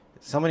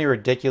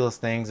ridiculous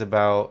things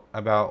about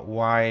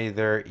why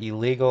they're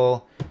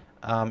illegal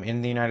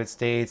in the United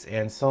States,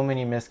 and so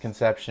many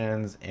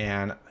misconceptions,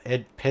 and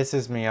it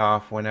pisses me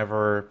off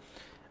whenever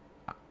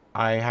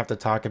I have to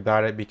talk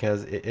about it,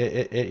 because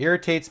it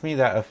irritates me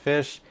that a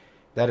fish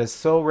that is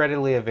so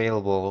readily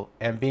available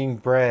and being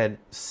bred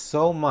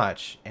so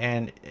much,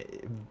 and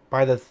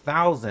by the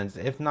thousands,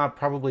 if not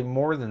probably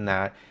more than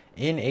that,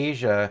 in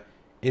Asia,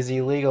 is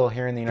illegal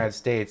here in the United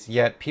States,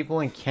 yet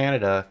people in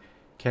Canada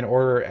can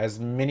order as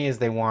many as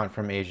they want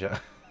from Asia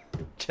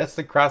just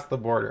across the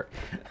border.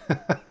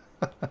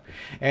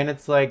 And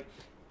it's like,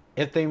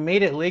 if they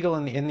made it legal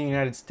in the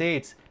United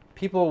States,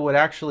 people would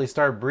actually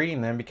start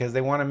breeding them, because they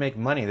want to make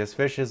money. This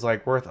fish is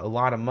like worth a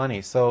lot of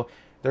money, so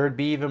there would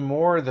be even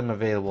more of them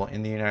available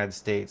in the United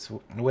States,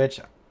 which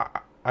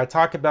I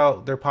talk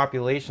about their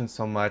population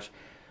so much,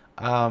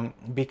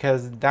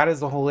 because that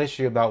is the whole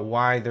issue about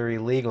why they're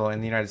illegal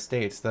in the United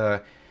States.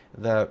 The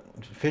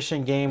Fish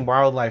and Game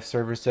Wildlife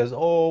Service says,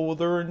 oh, well,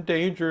 they're in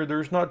danger,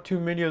 there's not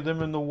too many of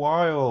them in the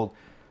wild.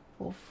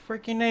 Well,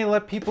 freaking A,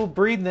 let people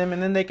breed them,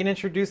 and then they can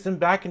introduce them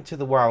back into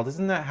the wild.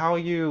 Isn't that how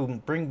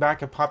you bring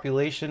back a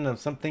population of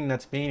something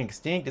that's being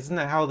extinct? Isn't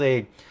that how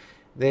they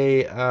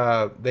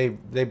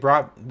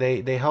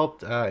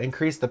helped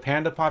increase the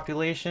panda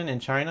population in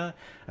China?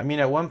 I mean,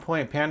 at one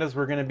point pandas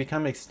were going to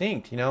become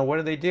extinct. You know,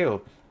 what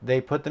do? They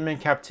put them in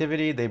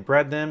captivity, they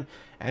bred them,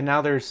 and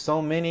now there's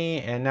so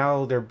many, and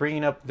now they're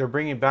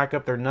bringing back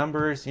up their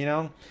numbers. You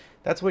know,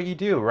 that's what you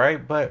do,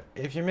 right? But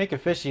if you make a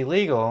fish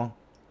illegal,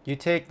 you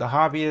take the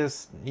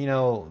hobbyists, you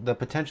know, the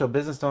potential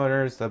business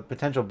owners, the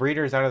potential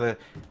breeders out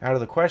of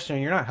the question.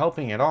 You're not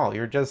helping at all.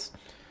 You're just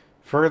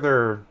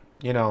further,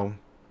 you know,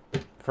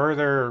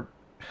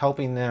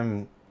 helping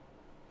them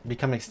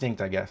become extinct,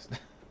 I guess.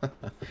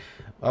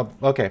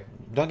 Okay,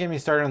 don't get me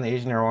started on the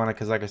Asian arowana,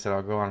 because like I said,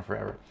 I'll go on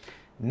forever.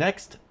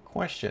 Next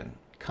question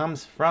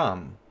comes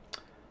from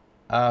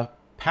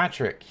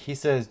Patrick, he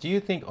says, do you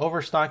think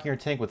overstocking your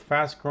tank with a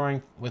fast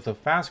growing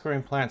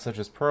plant such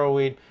as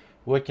pearlweed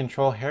would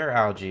control hair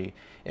algae?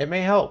 It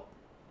may help.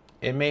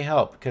 It may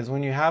help because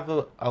when you have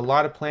a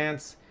lot of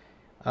plants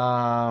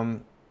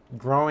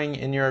growing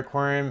in your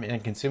aquarium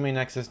and consuming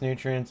excess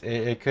nutrients,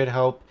 it could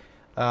help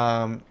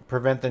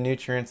prevent the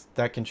nutrients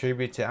that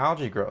contribute to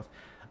algae growth.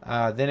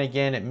 Then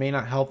again, it may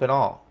not help at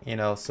all, you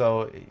know,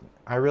 so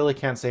I really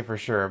can't say for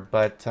sure,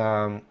 but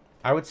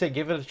I would say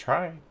give it a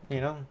try,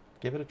 you know,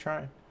 give it a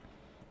try.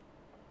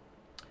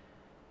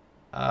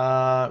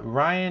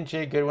 Ryan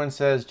J. Goodwin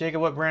says,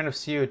 Jacob, what brand of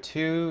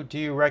CO2 do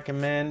you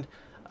recommend?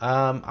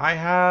 I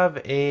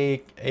have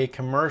a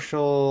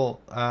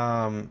commercial,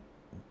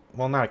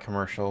 well, not a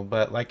commercial,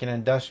 but like an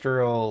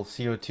industrial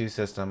CO2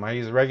 system. I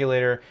use a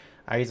regulator.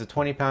 I use a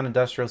 20-pound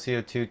industrial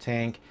CO2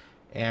 tank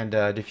and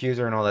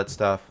diffuser and all that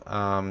stuff.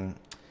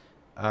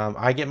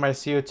 I get my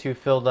CO2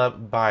 filled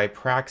up by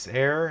Prax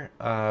Air.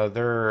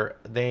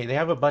 They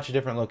have a bunch of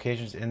different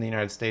locations in the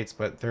United States,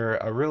 but they're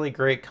a really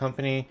great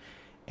company,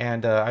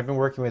 and I've been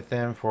working with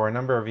them for a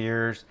number of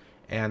years,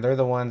 and they're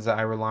the ones that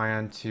I rely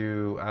on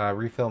to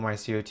refill my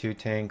CO2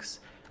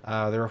 tanks.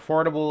 They're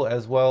affordable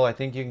as well. I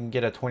think you can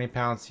get a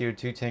 20-pound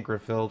CO2 tank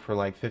refilled for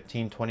like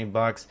 15-20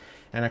 bucks.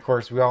 And of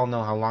course, we all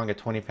know how long a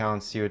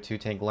 20-pound CO2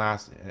 tank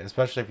lasts,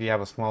 especially if you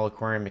have a small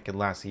aquarium, it could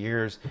last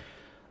years.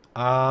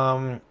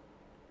 But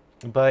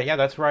yeah,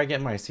 that's where I get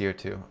my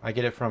CO2. I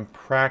get it from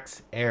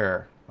Prax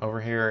Air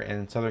over here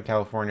in Southern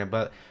California.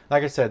 But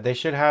like I said, they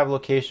should have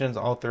locations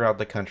all throughout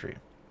the country.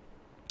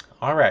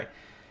 All right,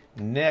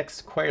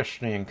 next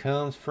question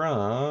comes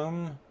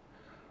from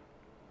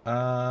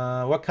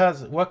what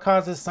causes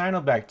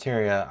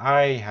cyanobacteria?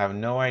 I have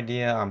no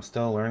idea. I'm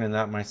still learning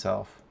that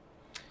myself.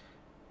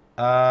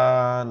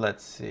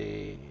 Let's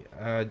see.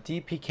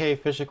 DPK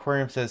Fish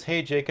Aquarium says,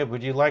 hey Jacob,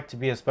 would you like to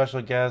be a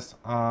special guest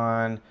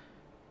on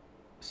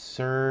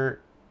Sargent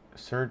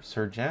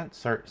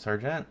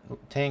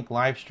Tank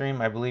live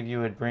stream? I believe you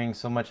would bring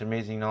so much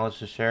amazing knowledge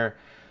to share.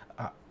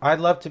 I'd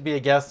love to be a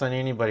guest on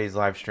anybody's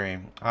live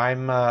stream.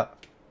 I'm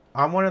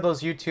one of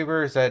those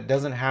YouTubers that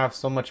doesn't have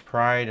so much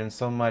pride and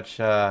so much,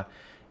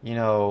 you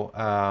know,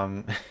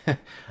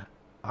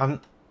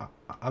 I'm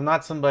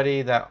not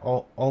somebody that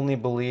only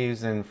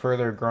believes in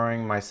further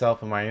growing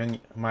myself and my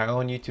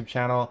own YouTube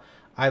channel.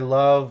 I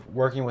love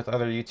working with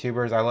other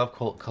YouTubers. I love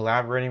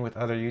collaborating with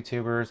other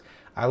YouTubers.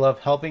 I love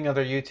helping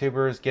other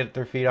YouTubers get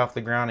their feet off the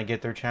ground and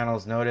get their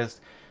channels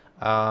noticed.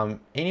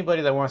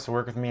 Anybody that wants to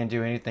work with me and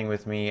do anything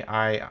with me,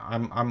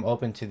 I'm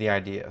open to the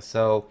idea.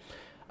 So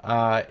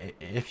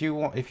if you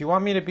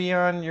want me to be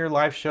on your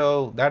live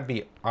show, that'd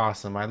be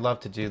awesome. I'd love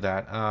to do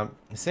that.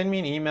 Send me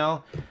an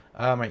email.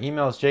 My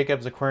email is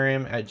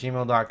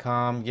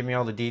jacobsaquarium@gmail.com. Give me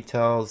all the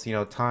details, you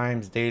know,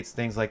 times, dates,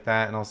 things like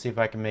that, and I'll see if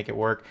I can make it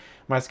work.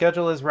 My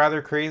schedule is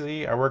rather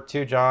crazy. I work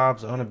 2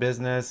 jobs, own a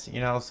business,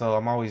 you know, so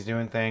I'm always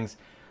doing things.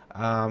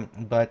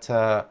 But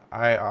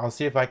I'll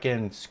see if I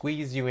can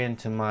squeeze you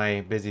into my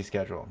busy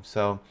schedule.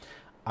 So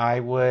I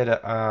would,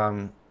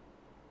 I'd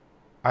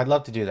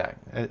love to do that.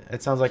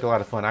 It sounds like a lot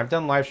of fun. I've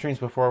done live streams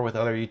before with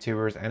other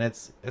YouTubers, and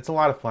it's a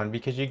lot of fun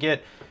because you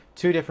get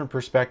 2 different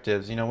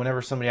perspectives. You know,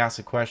 whenever somebody asks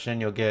a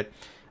question, you'll get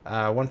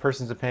one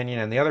person's opinion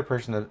and the other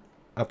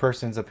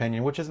person's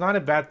opinion, which is not a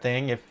bad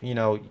thing if, you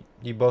know,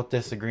 you both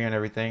disagree on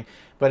everything.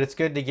 But it's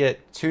good to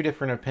get 2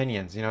 different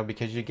opinions, you know,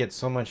 because you get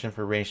so much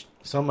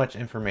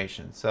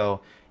information.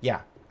 So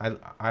yeah,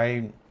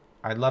 I'd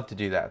love to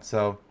do that.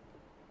 So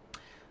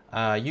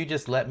you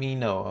just let me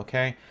know,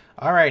 okay?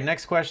 All right,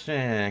 next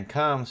question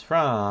comes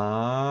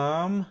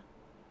from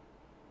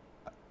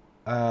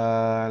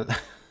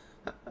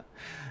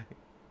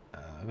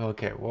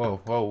okay,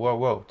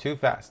 whoa, too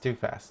fast.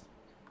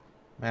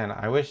 Man,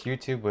 I wish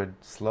YouTube would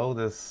slow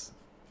the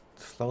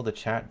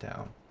chat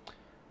down.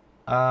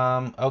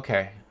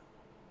 Okay.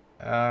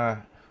 I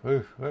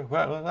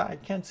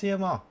can't see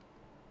them all.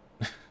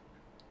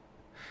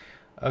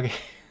 Okay.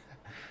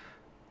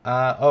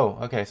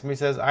 Okay. Somebody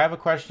says, I have a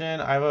question.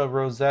 I have a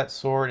rosette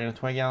sword in a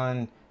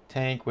 20-gallon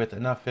tank with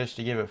enough fish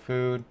to give it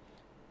food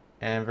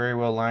and very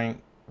well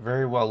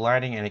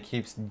lighting, and it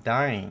keeps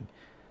dying.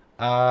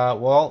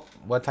 Well,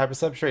 what type of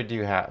substrate do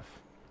you have?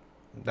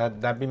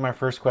 That'd be my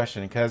first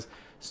question, because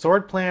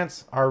sword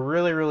plants are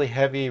really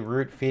heavy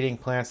root feeding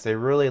plants. They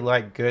really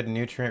like good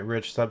nutrient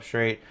rich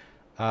substrate.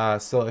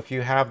 So if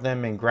you have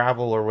them in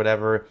gravel or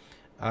whatever,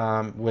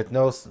 with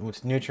no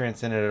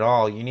nutrients in it at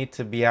all, you need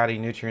to be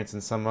adding nutrients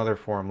in some other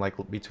form, like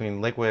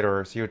between liquid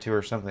or CO2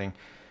 or something.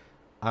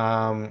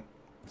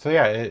 So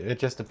yeah, it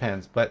just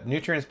depends. But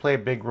nutrients play a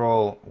big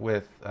role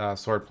with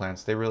sword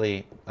plants. They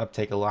really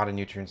uptake a lot of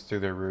nutrients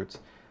through their roots.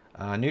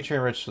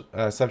 Nutrient-rich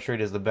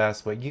substrate is the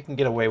best, but you can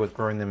get away with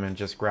growing them in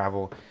just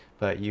gravel.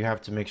 But you have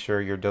to make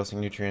sure you're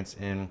dosing nutrients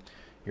in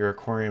your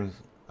aquarium's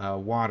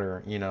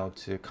water, you know,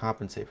 to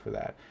compensate for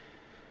that.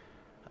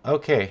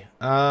 Okay.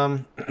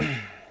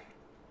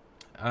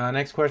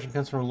 Next question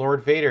comes from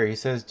Lord Vader. He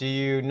says, do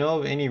you know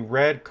of any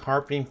red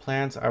carpeting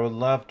plants? I would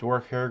love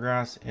dwarf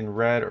hairgrass in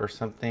red or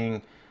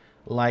something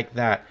like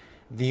that.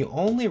 The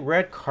only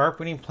red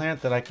carpeting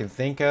plant that I can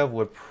think of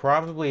would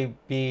probably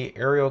be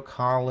Aerial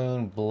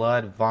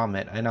blood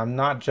vomit. And I'm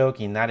not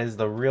joking, that is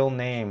the real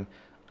name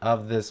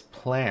of this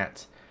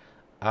plant.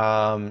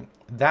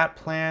 That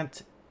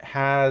plant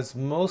has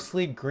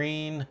mostly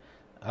green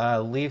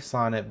leaves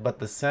on it, but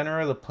the center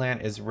of the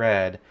plant is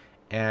red.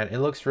 And it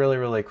looks really,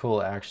 really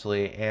cool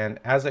actually. And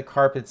as it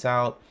carpets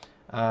out,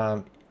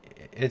 um,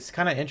 it's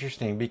kind of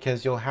interesting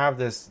because you'll have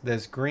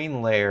this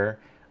green layer,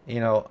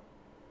 you know,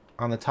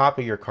 on the top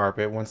of your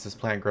carpet once this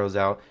plant grows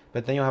out,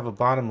 but then you'll have a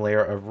bottom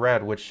layer of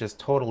red which just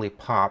totally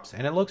pops,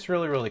 and it looks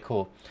really, really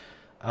cool.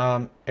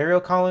 Aerial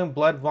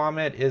blood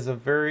vomit is a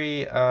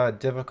very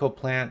difficult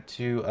plant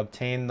to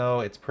obtain though.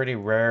 It's pretty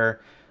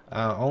rare.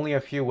 Only a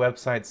few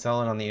websites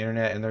sell it on the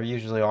internet, and they're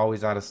usually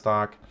always out of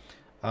stock.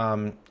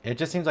 It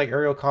just seems like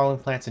aerial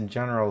plants in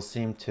general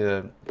seem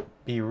to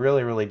be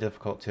really, really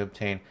difficult to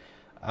obtain.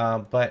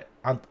 But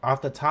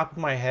off the top of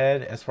my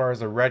head, as far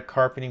as a red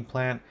carpeting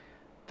plant,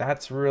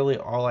 that's really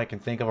all I can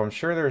think of. I'm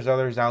sure there's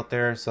others out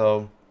there,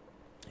 so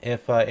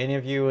if any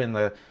of you in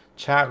the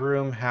chat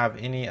room have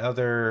any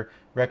other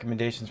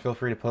recommendations, feel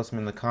free to post them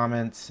in the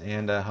comments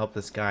and help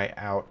this guy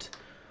out.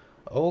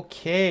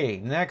 Okay,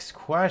 next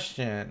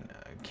question.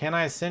 Can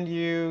I send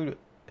you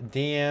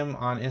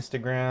DM on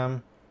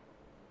Instagram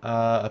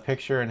a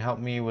picture and help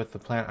me with the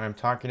plant I'm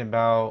talking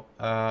about?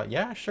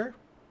 Yeah, sure.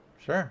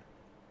 Sure.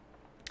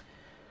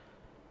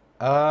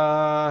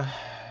 La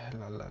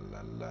la la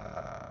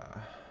la.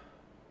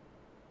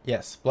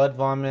 Yes, blood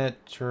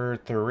vomit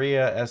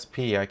Tertheria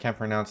sp. I can't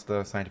pronounce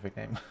the scientific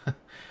name.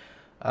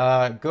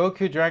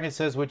 Goku Dragon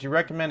says, would you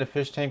recommend a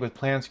fish tank with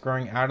plants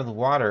growing out of the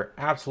water?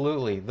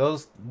 Absolutely.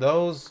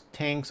 Those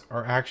tanks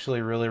are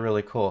actually really,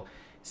 really cool.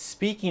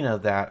 Speaking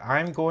of that,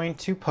 I'm going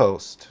to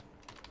post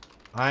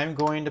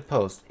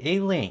a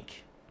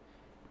link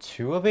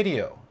to a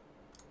video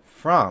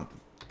from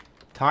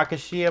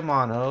Takashi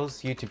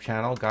Amano's YouTube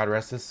channel, God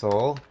rest his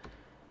soul,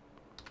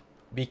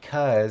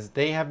 because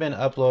they have been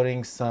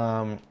uploading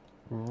some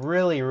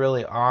really,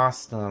 really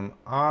awesome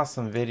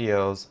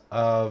videos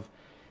of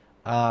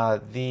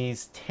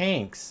these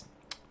tanks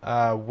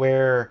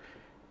where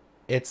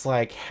it's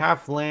like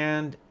half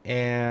land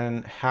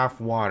and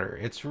half water.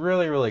 It's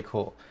really, really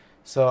cool.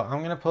 So I'm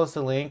going to post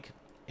a link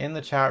in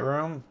the chat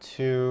room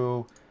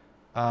to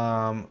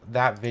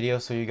that video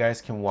so you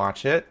guys can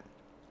watch it.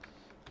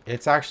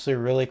 It's actually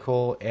really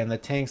cool, and the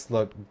tanks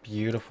look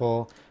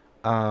beautiful.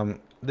 So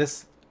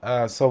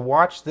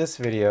watch this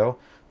video.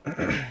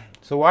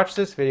 So watch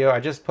this video. I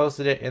just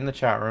posted it in the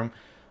chat room.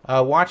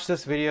 Watch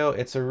this video.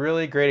 It's a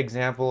really great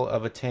example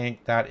of a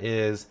tank that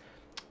is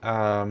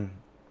half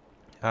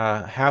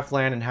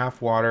land and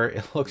half water.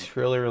 It looks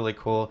really, really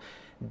cool.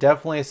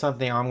 Definitely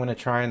something I'm going to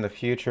try in the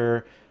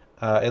future.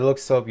 It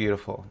looks so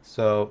beautiful.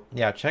 So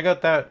yeah, check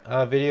out that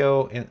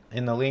video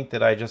in the link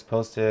that I just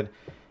posted,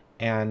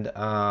 and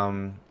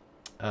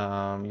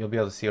you'll be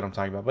able to see what I'm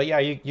talking about. But yeah,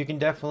 you can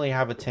definitely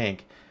have a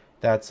tank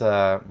that's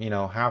you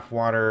know, half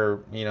water,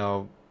 you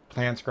know,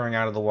 plants growing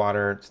out of the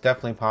water. It's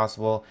definitely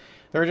possible.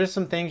 There are just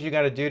some things you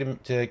got to do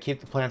to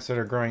keep the plants that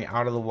are growing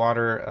out of the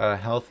water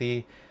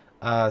healthy.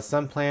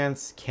 Some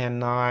plants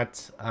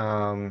cannot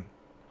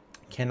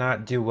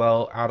do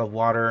well out of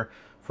water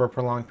for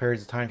prolonged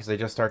periods of time because they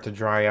just start to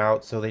dry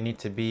out. So they need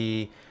to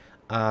be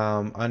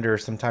under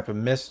some type of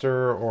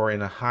mister or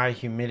in a high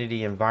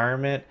humidity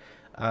environment.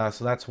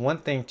 So that's one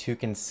thing to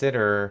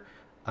consider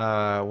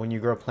when you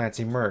grow plants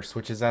immersed,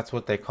 which is that's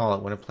what they call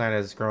it, when a plant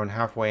is grown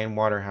halfway in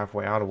water,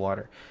 halfway out of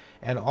water.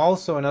 And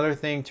also another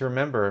thing to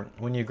remember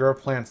when you grow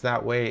plants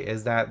that way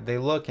is that they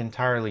look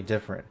entirely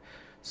different.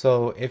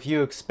 So if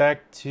you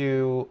expect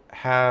to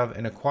have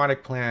an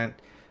aquatic plant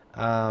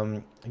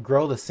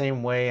grow the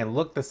same way and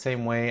look the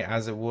same way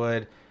as it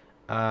would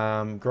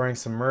growing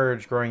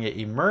submerged, growing it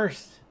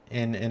immersed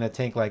in a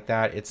tank like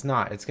that, it's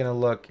not. It's going to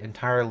look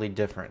entirely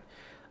different.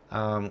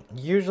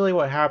 Usually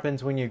what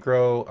happens when you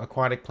grow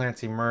aquatic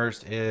plants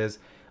immersed is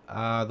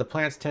the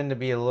plants tend to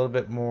be a little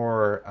bit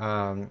more,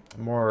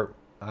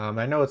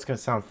 I know it's going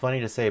to sound funny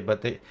to say,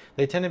 but they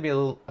tend to be a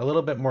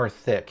little bit more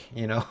thick,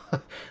 you know,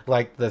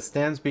 like the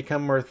stems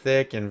become more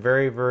thick and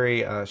very,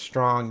 very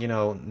strong, you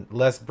know,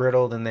 less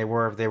brittle than they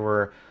were if they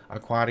were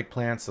aquatic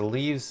plants. The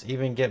leaves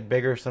even get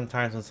bigger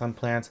sometimes in some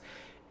plants,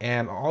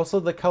 and also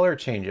the color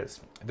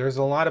changes. There's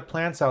a lot of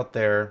plants out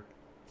there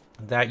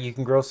that you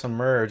can grow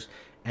submerged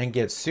and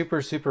get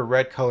super, super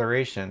red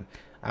coloration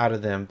out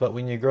of them, but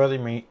when you grow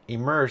them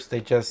immersed,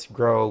 they just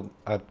grow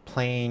a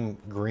plain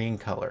green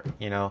color,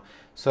 you know.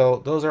 So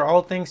those are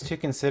all things to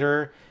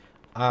consider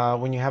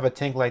when you have a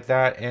tank like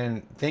that.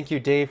 And thank you,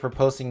 Dave, for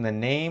posting the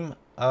name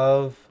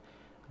of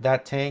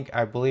that tank.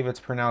 I believe it's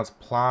pronounced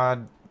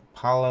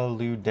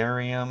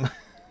Paludarium.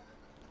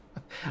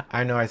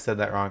 I know I said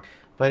that wrong,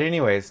 but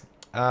anyways,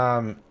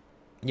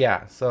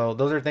 yeah, so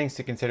those are things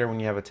to consider when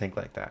you have a tank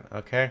like that.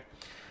 Okay.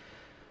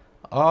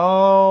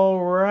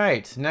 All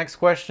right, next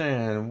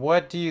question.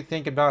 What do you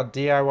think about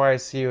DIY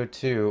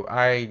CO2?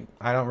 I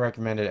don't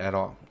recommend it at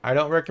all. I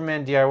don't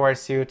recommend DIY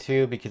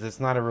CO2 because it's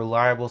not a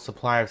reliable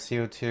supply of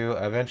CO2.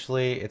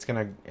 Eventually, it's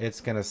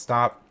gonna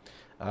stop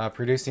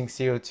producing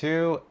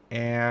CO2,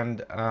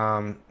 and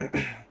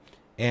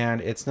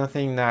and it's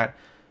nothing that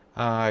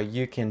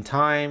you can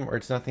time, or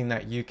it's nothing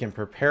that you can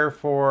prepare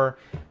for.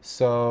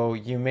 So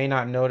you may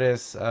not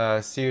notice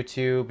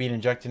CO2 being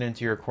injected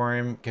into your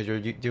aquarium because you're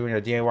doing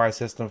a DIY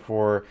system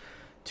for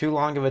too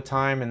long of a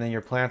time, and then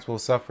your plants will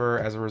suffer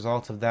as a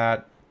result of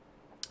that.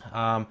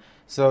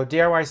 So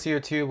DIY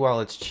CO2, while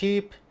it's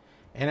cheap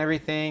and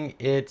everything,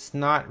 it's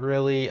not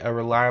really a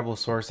reliable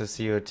source of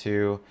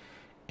CO2,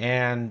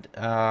 and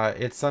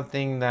it's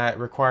something that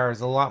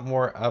requires a lot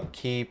more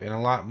upkeep and a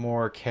lot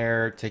more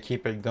care to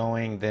keep it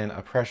going than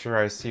a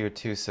pressurized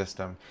CO2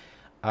 system.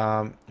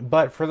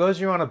 But for those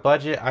of you on a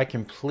budget, I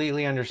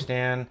completely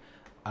understand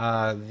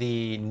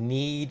the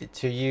need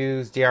to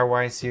use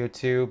DIY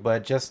CO2,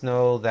 but just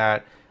know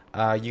that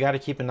you got to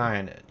keep an eye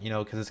on it,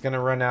 because it's going to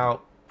run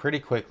out pretty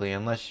quickly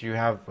unless you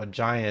have a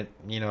giant,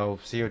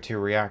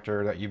 CO2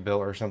 reactor that you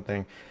built or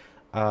something.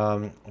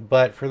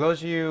 But for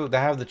those of you that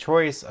have the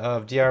choice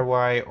of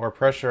DIY or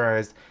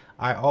pressurized,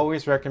 I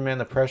always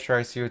recommend the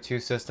pressurized CO2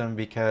 system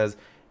because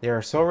they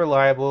are so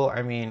reliable.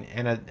 I mean,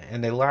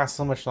 and they last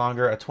so much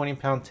longer. A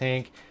 20-pound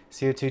tank,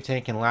 CO2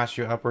 tank, can last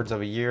you upwards of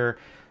a year,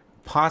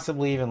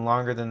 possibly even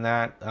longer than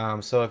that.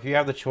 So if you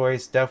have the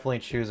choice, definitely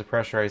choose a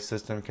pressurized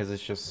system because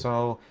it's just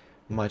so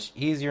much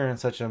easier and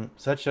such a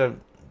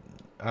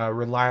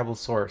reliable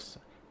source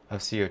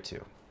of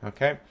CO2.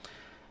 Okay.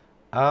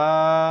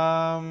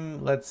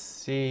 Let's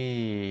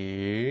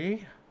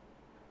see.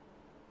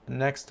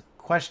 Next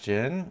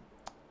question.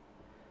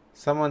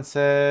 Someone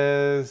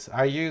says,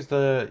 I used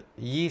the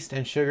yeast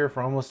and sugar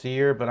for almost a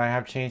year, but I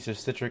have changed to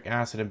citric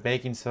acid and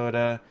baking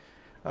soda.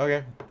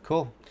 Okay,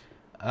 cool.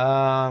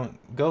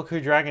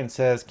 Goku Dragon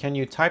says, can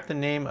you type the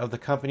name of the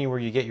company where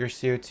you get your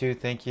CO2?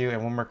 Thank you.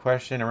 And one more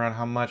question, around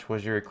how much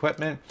was your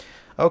equipment?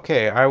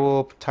 Okay, I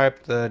will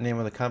type the name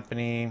of the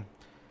company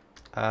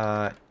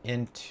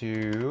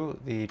into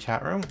the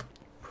chat room.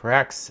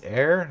 Prax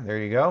Air, there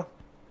you go.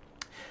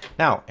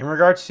 Now, in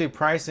regards to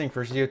pricing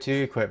for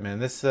CO2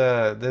 equipment, this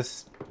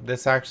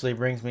actually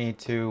brings me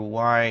to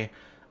why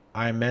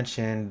I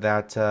mentioned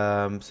that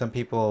some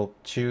people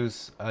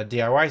choose a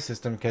DIY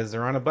system because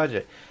they're on a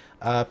budget.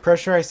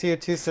 Pressurized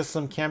CO2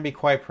 system can be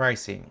quite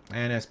pricey,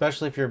 and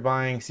especially if you're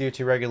buying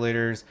CO2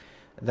 regulators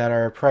that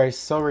are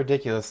priced so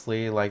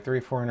ridiculously, like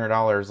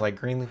 $300-400, like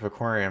Greenleaf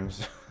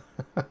Aquariums.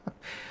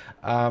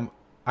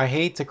 I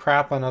hate to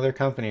crap on other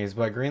companies,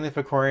 but Greenleaf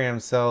Aquarium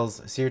sells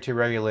CO2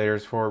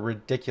 regulators for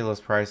ridiculous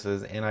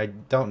prices, and I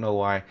don't know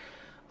why.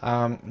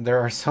 There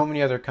are so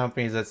many other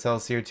companies that sell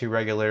CO2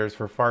 regulators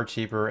for far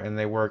cheaper, and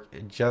they work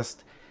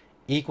just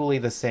equally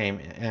the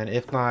same, and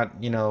if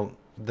not,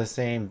 the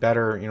same,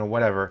 better,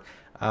 whatever.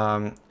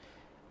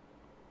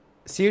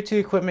 CO2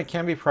 equipment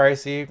can be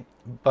pricey,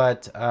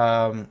 but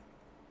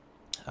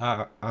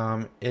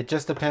it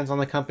just depends on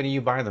the company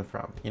you buy them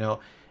from.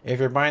 If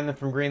you're buying them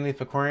from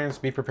Greenleaf Aquariums,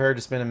 be prepared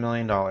to spend $1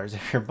 million.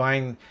 If you're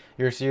buying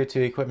your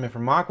CO2 equipment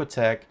from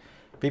Aquatech,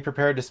 be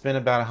prepared to spend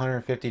about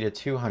 $150 to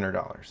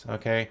 $200.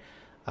 Okay.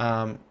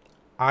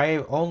 I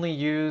only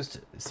used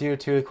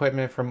CO2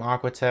 equipment from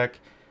Aquatech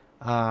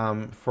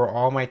for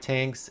all my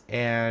tanks,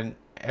 and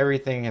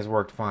everything has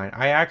worked fine.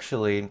 I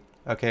actually,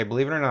 okay,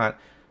 believe it or not,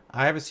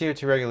 I have a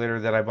CO2 regulator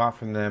that I bought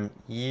from them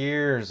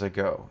years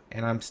ago,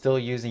 and I'm still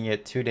using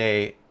it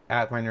today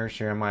at my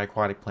nursery on my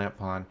aquatic plant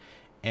pond.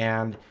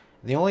 And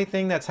the only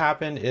thing that's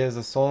happened is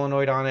a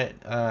solenoid on it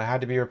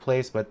had to be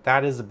replaced, but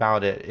that is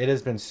about it. It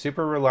has been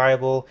super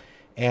reliable,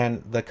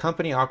 and the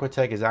company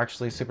Aquatech is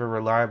actually super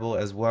reliable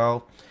as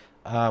well.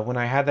 When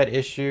I had that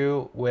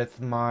issue with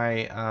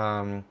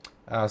my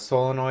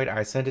solenoid,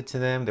 I sent it to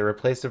them. They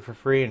replaced it for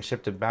free and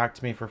shipped it back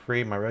to me for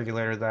free, my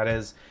regulator, that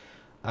is.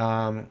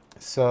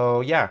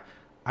 So yeah,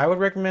 I would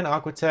recommend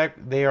Aquatech.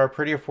 They are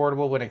pretty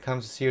affordable when it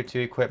comes to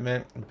CO2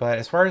 equipment, but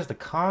as far as the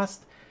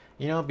cost,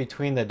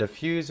 between the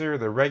diffuser,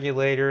 the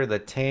regulator, the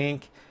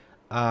tank,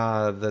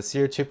 the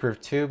CO2 proof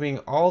tubing,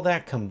 all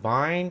that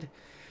combined,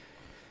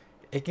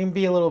 it can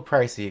be a little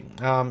pricey.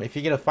 If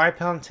you get a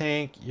 5-pound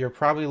tank, you're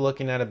probably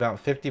looking at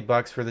about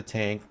 $50 for the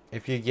tank.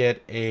 If you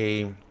get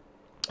a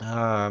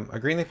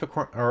Greenleaf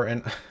or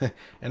an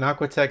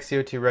Aquatech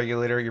CO2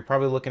 regulator, you're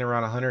probably looking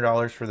around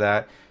 $100 for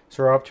that.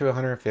 So we're up to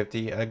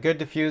 $150. A good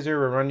diffuser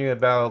will run you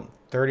about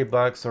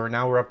 $30, or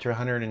now we're up to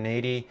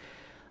 $180.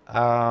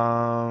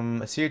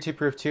 CO2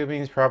 proof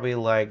tubing is probably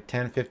like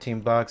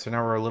 $10-15, so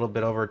now we're a little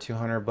bit over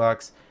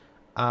 $200.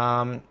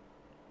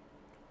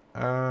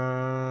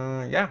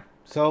 Yeah,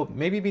 so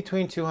maybe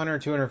between $200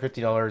 and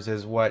 $250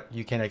 is what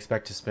you can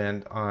expect to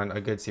spend on a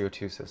good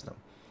CO2 system.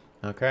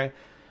 Okay.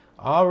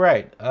 All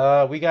right,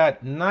 we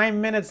got 9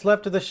 minutes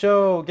left of the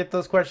show. Get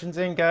those questions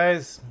in,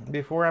 guys,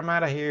 before I'm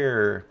out of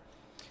here.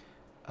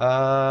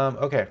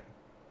 Okay.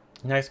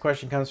 Next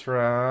question comes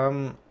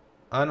from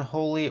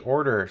Unholy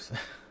Orders.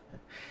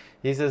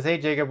 He says, hey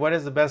Jacob, what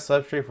is the best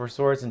substrate for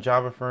swords and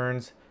Java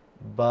ferns,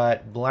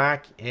 but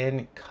black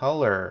in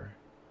color?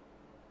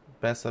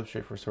 Best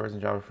substrate for swords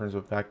and Java ferns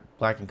with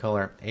black in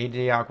color.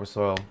 AJ Aqua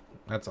Soil.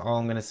 That's all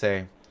I'm gonna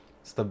say.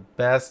 It's the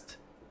best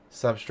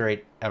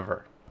substrate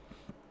ever.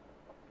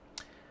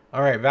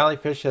 All right, Valley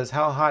Fish says,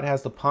 how hot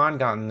has the pond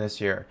gotten this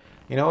year?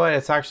 You know what?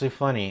 It's actually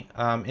funny.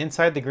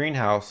 Inside the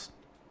greenhouse,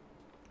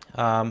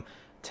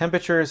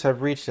 temperatures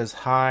have reached as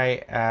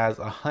high as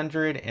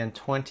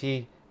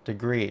 120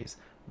 degrees.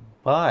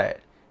 But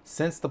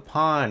since the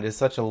pond is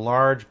such a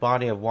large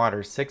body of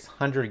water,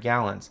 600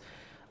 gallons,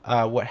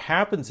 what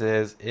happens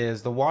is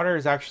the water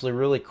is actually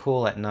really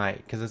cool at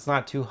night because it's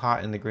not too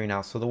hot in the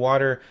greenhouse. So the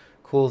water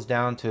cools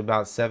down to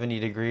about 70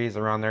 degrees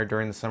around there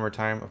during the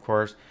summertime, of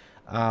course.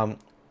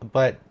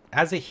 But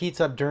as it heats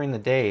up during the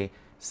day,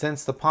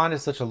 since the pond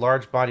is such a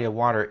large body of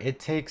water, it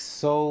takes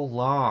so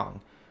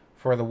long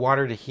for the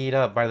water to heat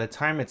up. By the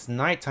time it's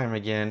nighttime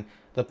again,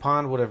 the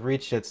pond would have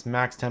reached its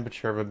max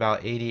temperature of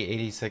about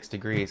 86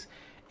 degrees.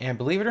 And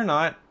believe it or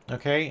not,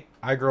 okay,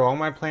 I grow all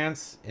my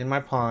plants in my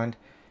pond,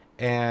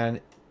 and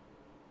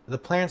the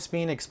plants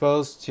being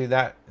exposed to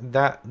that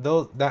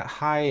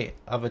high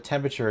of a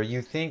temperature,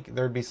 you think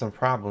there'd be some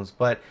problems,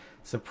 but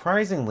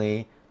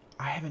surprisingly,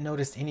 I haven't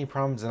noticed any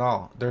problems at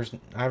all.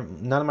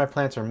 None of my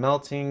plants are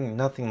melting,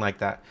 nothing like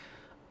that.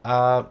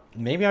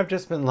 Maybe I've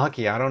just been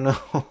lucky. I don't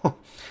know.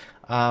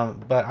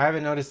 But I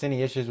haven't noticed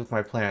any issues with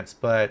my plants.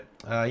 But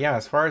yeah,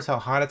 as far as how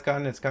hot it's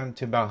gotten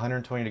to about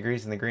 120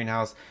 degrees in the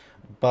greenhouse.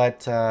 But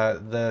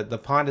the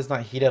pond does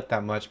not heat up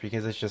that much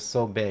because it's just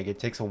so big. It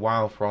takes a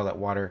while for all that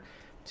water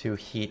to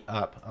heat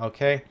up.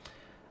 Okay.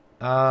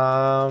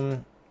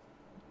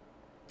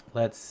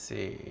 Let's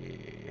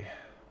see.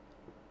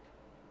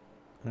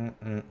 Oh,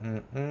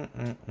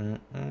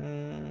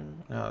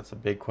 that's a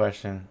big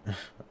question.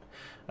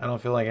 I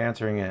don't feel like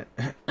answering it.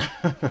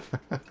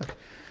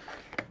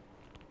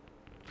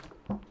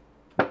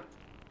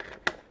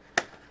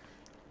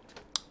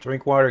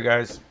 Drink water,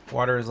 guys.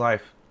 Water is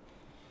life.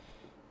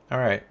 All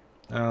right.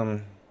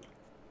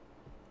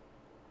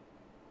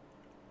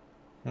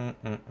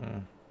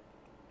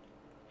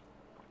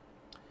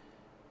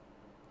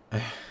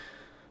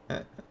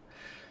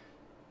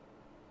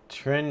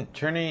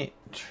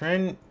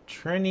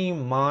 Trini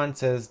Mon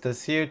says, does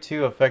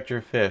CO2 affect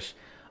your fish?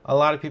 A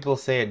lot of people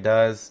say it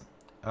does,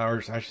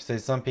 or I should say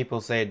some people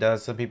say it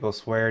does. Some people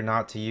swear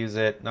not to use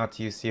it, not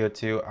to use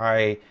CO2.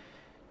 I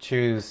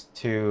choose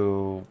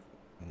to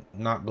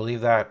not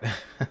believe that.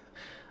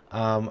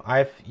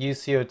 I've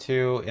used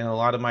CO2 in a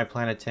lot of my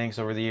planted tanks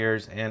over the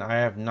years, and I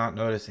have not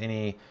noticed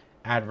any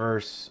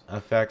adverse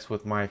effects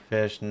with my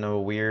fish. No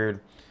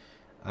weird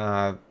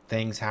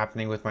things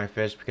happening with my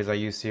fish because I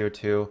use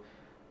CO2.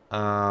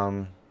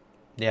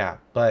 Yeah,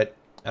 but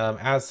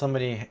as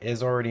somebody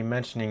is already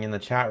mentioning in the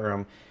chat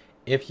room,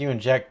 if you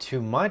inject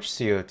too much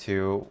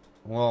CO2,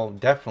 well,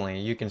 definitely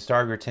you can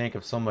starve your tank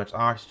of so much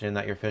oxygen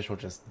that your fish will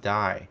just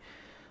die.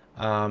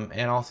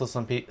 And also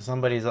somebody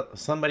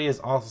is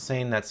also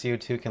saying that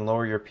CO2 can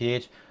lower your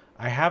pH.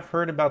 I have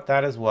heard about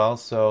that as well,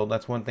 so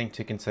that's one thing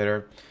to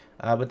consider.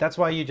 But that's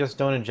why you just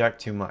don't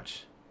inject too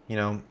much. You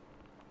know,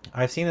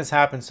 I've seen this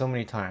happen so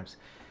many times.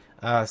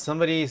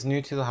 Somebody's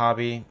new to the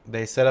hobby.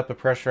 They set up a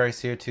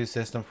pressurized CO2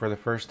 system for the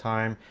first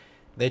time.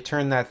 They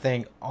turn that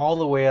thing all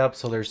the way up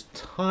so there's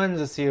tons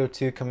of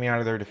CO2 coming out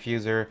of their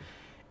diffuser.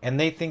 And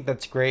they think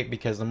that's great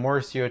because the more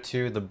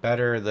CO2, the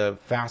better, the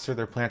faster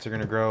their plants are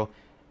going to grow.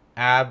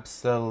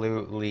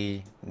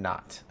 Absolutely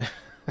not.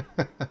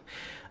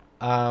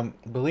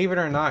 Believe it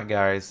or not,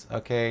 guys,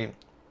 okay,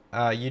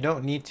 you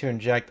don't need to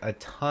inject a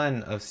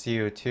ton of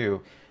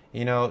CO2.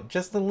 You know,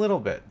 just a little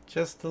bit of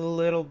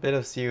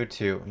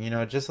CO2. You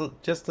know,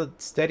 just a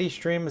steady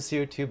stream of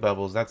CO2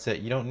 bubbles. That's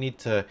it. You don't need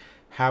to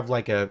have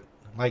like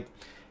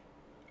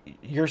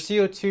your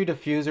CO2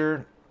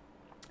 diffuser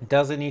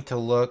doesn't need to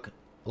look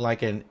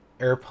like an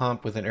air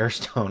pump with an air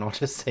stone. I'll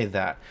just say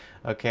that.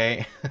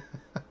 Okay.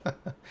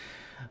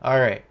 All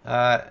right.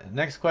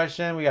 Next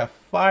question. We got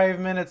 5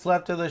 minutes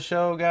left of the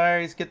show,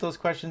 guys. Get those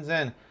questions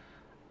in.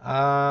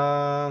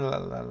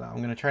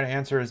 I'm gonna try to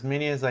answer as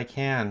many as I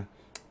can.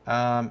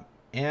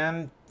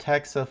 And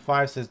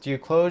Texa5 says, do you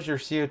close your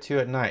CO2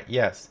 at night?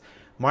 Yes.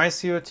 My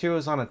CO2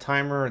 is on a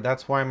timer.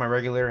 That's why my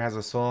regulator has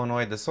a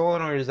solenoid. The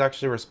solenoid is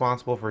actually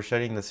responsible for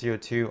shutting the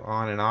CO2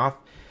 on and off.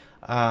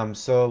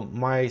 So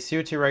my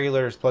CO2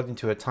 regulator is plugged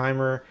into a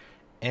timer,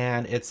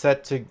 and it's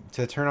set to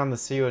turn on the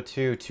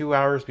CO2 2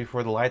 hours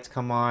before the lights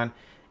come on,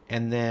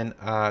 and then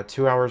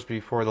 2 hours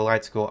before the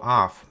lights go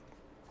off.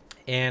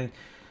 And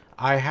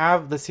I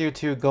have the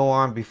CO2 go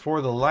on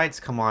before the lights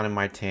come on in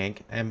my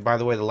tank. And by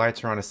the way, the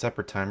lights are on a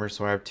separate timer,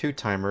 so I have 2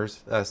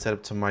 timers set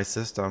up to my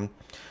system.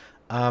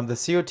 The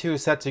CO2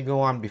 is set to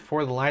go on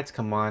before the lights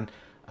come on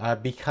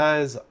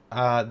because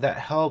that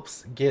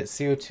helps get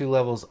CO2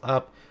 levels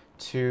up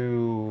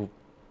to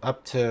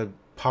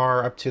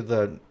par, up to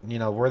the, you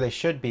know, where they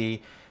should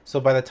be. So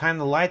by the time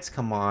the lights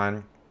come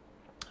on,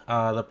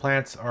 the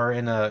plants are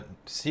in a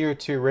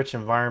CO2 rich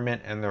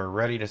environment and they're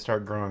ready to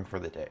start growing for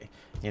the day,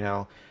 you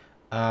know.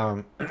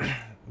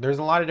 there's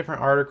a lot of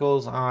different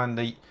articles on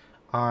the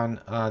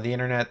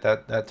internet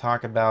that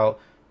talk about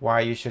why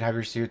you should have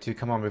your CO2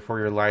 come on before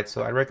your lights.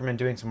 So I recommend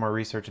doing some more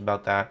research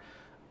about that.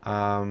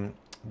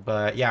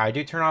 But yeah, I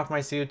do turn off my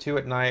CO2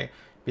 at night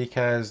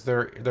because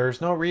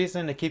there's no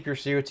reason to keep your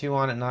CO2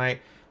 on at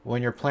night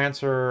when your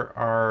plants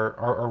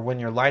or when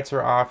your lights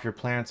are off. Your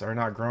plants are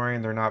not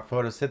growing, they're not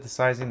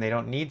photosynthesizing, they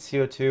don't need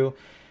CO2.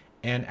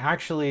 And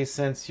actually,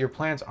 since your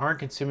plants aren't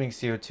consuming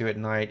CO2 at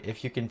night,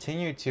 if you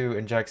continue to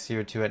inject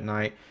CO2 at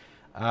night,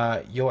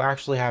 you'll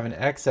actually have an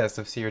excess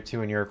of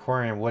CO2 in your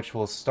aquarium, which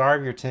will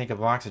starve your tank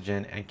of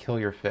oxygen and kill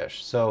your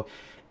fish. So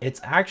it's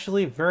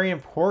actually very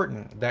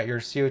important that your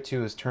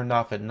CO2 is turned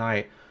off at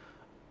night,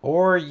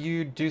 or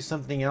you do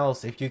something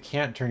else if you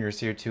can't turn your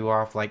CO2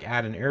 off, like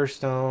add an air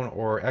stone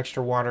or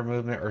extra water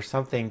movement or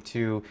something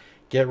to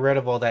get rid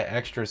of all that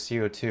extra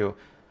CO2.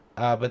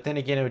 But then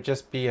again, it would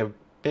just be a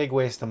big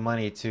waste of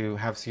money to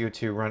have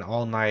CO2 run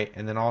all night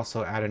and then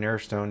also add an air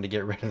stone to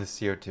get rid of the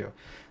CO2.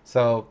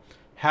 So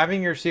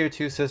having your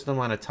CO2 system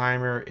on a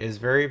timer is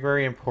very,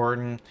 very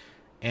important,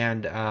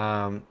 and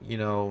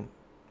will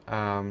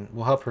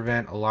help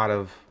prevent a lot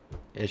of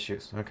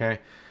issues. Okay.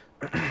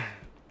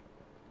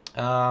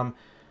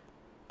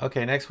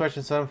 Okay, next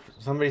question.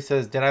 Somebody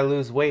says, did I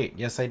lose weight?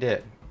 Yes, I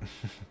did.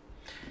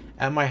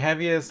 At my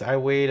heaviest, I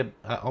weighed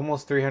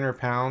almost 300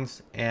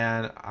 pounds,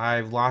 and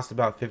I've lost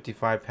about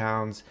 55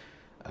 pounds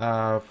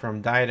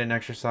from diet and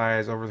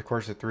exercise over the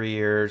course of 3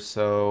 years.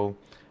 So,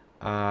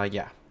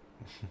 yeah,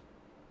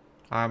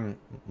 I'm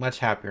much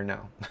happier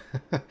now.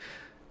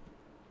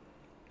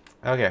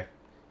 Okay.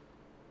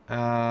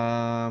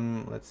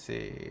 Let's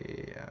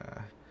see.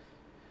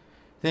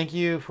 Thank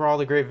you for all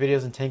the great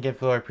videos and tank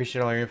info. I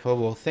appreciate all your info.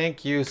 Well,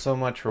 thank you so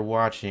much for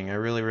watching. I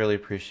really, really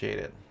appreciate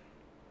it.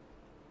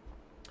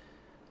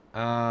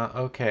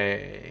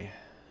 Okay.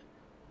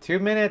 2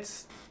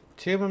 minutes,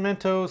 2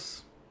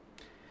 mementos.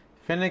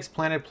 Phoenix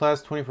Planet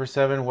Plus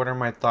 24/7. What are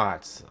my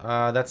thoughts?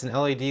 That's an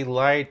LED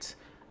light.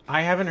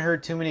 I haven't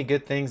heard too many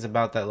good things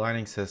about that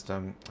lighting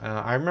system.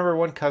 I remember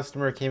one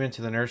customer came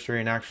into the nursery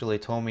and actually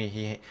told me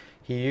he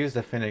used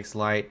a Phoenix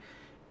light,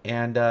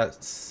 and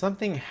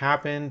something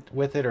happened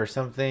with it or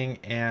something,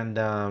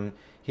 and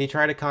he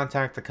tried to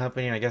contact the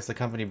company, and I guess the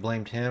company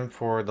blamed him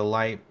for the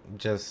light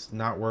just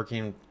not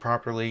working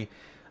properly.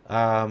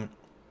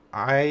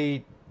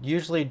 I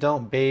usually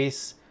don't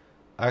base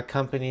a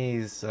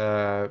company's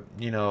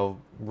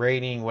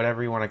rating,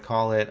 whatever you want to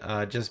call it,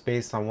 just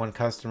based on one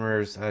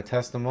customer's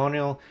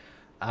testimonial.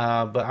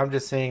 But I'm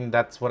just saying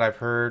that's what I've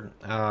heard.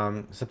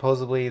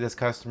 Supposedly this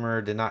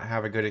customer did not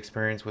have a good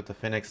experience with the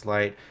Phoenix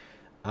light.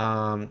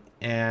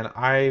 And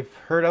I've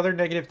heard other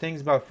negative things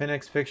about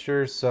Phoenix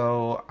fixtures,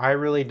 so I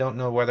really don't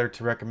know whether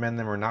to recommend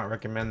them or not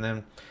recommend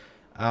them.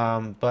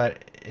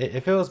 But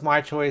if it was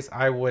my choice,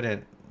 I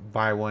wouldn't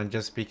buy one,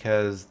 just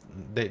because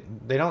they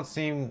don't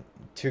seem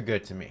too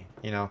good to me,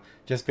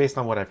 just based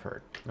on what I've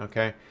heard.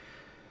 Okay.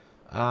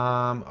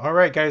 All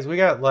right, guys, we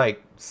got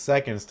like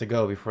seconds to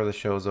go before the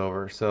show's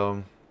over.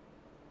 So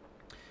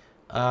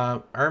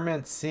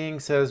Armand Singh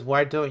says,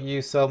 why don't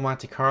you sell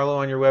Monte Carlo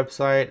on your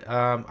website?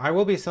 I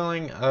will be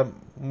selling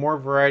more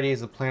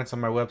varieties of plants on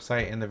my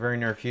website in the very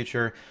near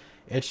future.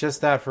 It's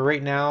just that for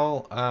right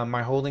now,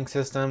 my holding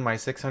system, my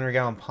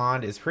 600-gallon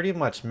pond, is pretty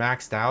much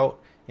maxed out,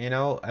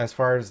 as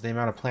far as the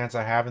amount of plants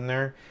I have in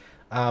there.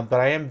 But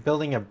I am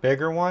building a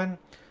bigger one,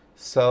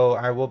 so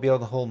I will be able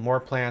to hold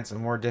more plants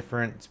and more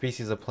different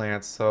species of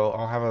plants. So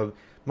I'll have a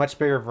much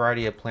bigger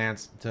variety of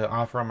plants to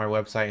offer on my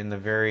website in the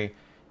very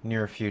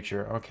near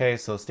future. Okay,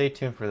 so stay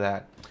tuned for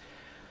that.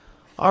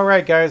 All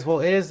right, guys, well,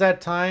 it is that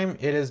time.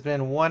 It has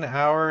been 1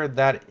 hour.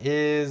 That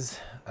is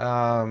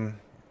the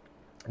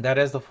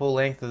full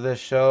length of this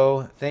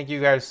show. Thank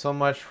you guys so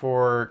much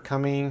for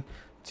coming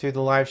to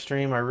the live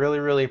stream. I really,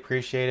 really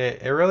appreciate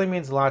it. It really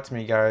means a lot to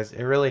me, guys.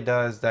 It really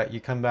does, that you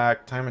come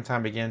back time and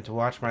time again to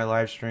watch my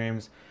live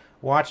streams,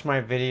 watch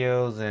my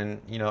videos,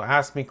 and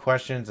ask me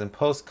questions and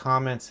post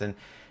comments. And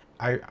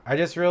I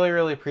just really,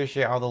 really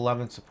appreciate all the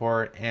love and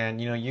support. And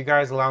you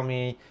guys allow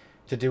me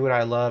to do what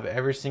I love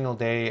every single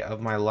day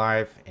of my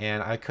life,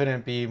 and I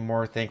couldn't be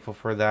more thankful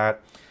for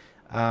that.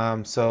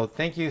 So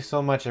thank you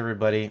so much,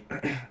 everybody.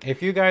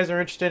 If you guys are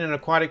interested in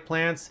aquatic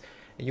plants,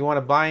 you want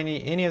to buy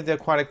any of the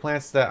aquatic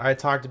plants that I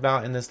talked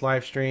about in this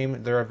live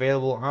stream, they're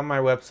available on my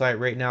website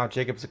right now,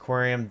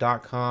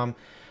 jacobsaquarium.com.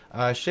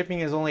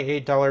 Shipping is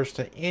only $8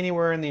 to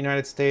anywhere in the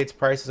United States.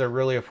 Prices are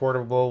really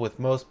affordable, with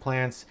most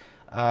plants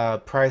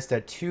priced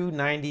at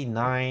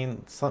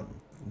 $2.99,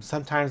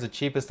 sometimes the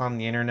cheapest on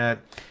the internet.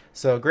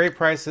 So great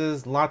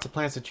prices, lots of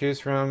plants to choose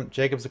from.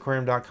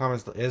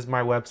 jacobsaquarium.com is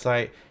my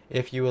website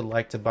if you would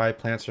like to buy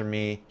plants from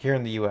me here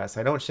in the US.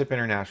 I don't ship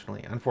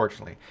internationally,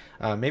 unfortunately.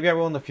 Maybe I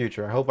will in the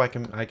future. I hope I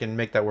can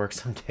make that work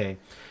someday.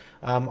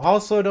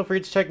 Also, don't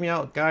forget to check me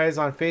out, guys,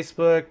 on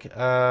Facebook,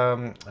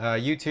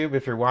 YouTube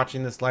if you're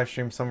watching this live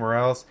stream somewhere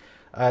else,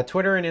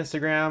 Twitter and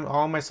Instagram.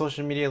 All my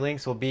social media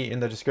links will be in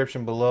the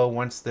description below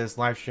once this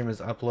live stream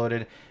is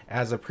uploaded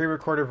as a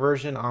pre-recorded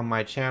version on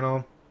my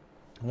channel.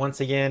 Once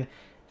again,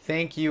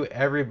 Thank you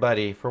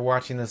everybody for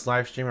watching this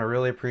live stream. I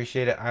really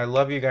appreciate it. I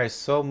love you guys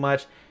so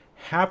much.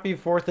 Happy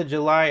 4th of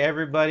July,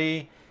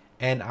 everybody,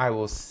 and I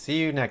will see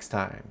you next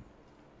time.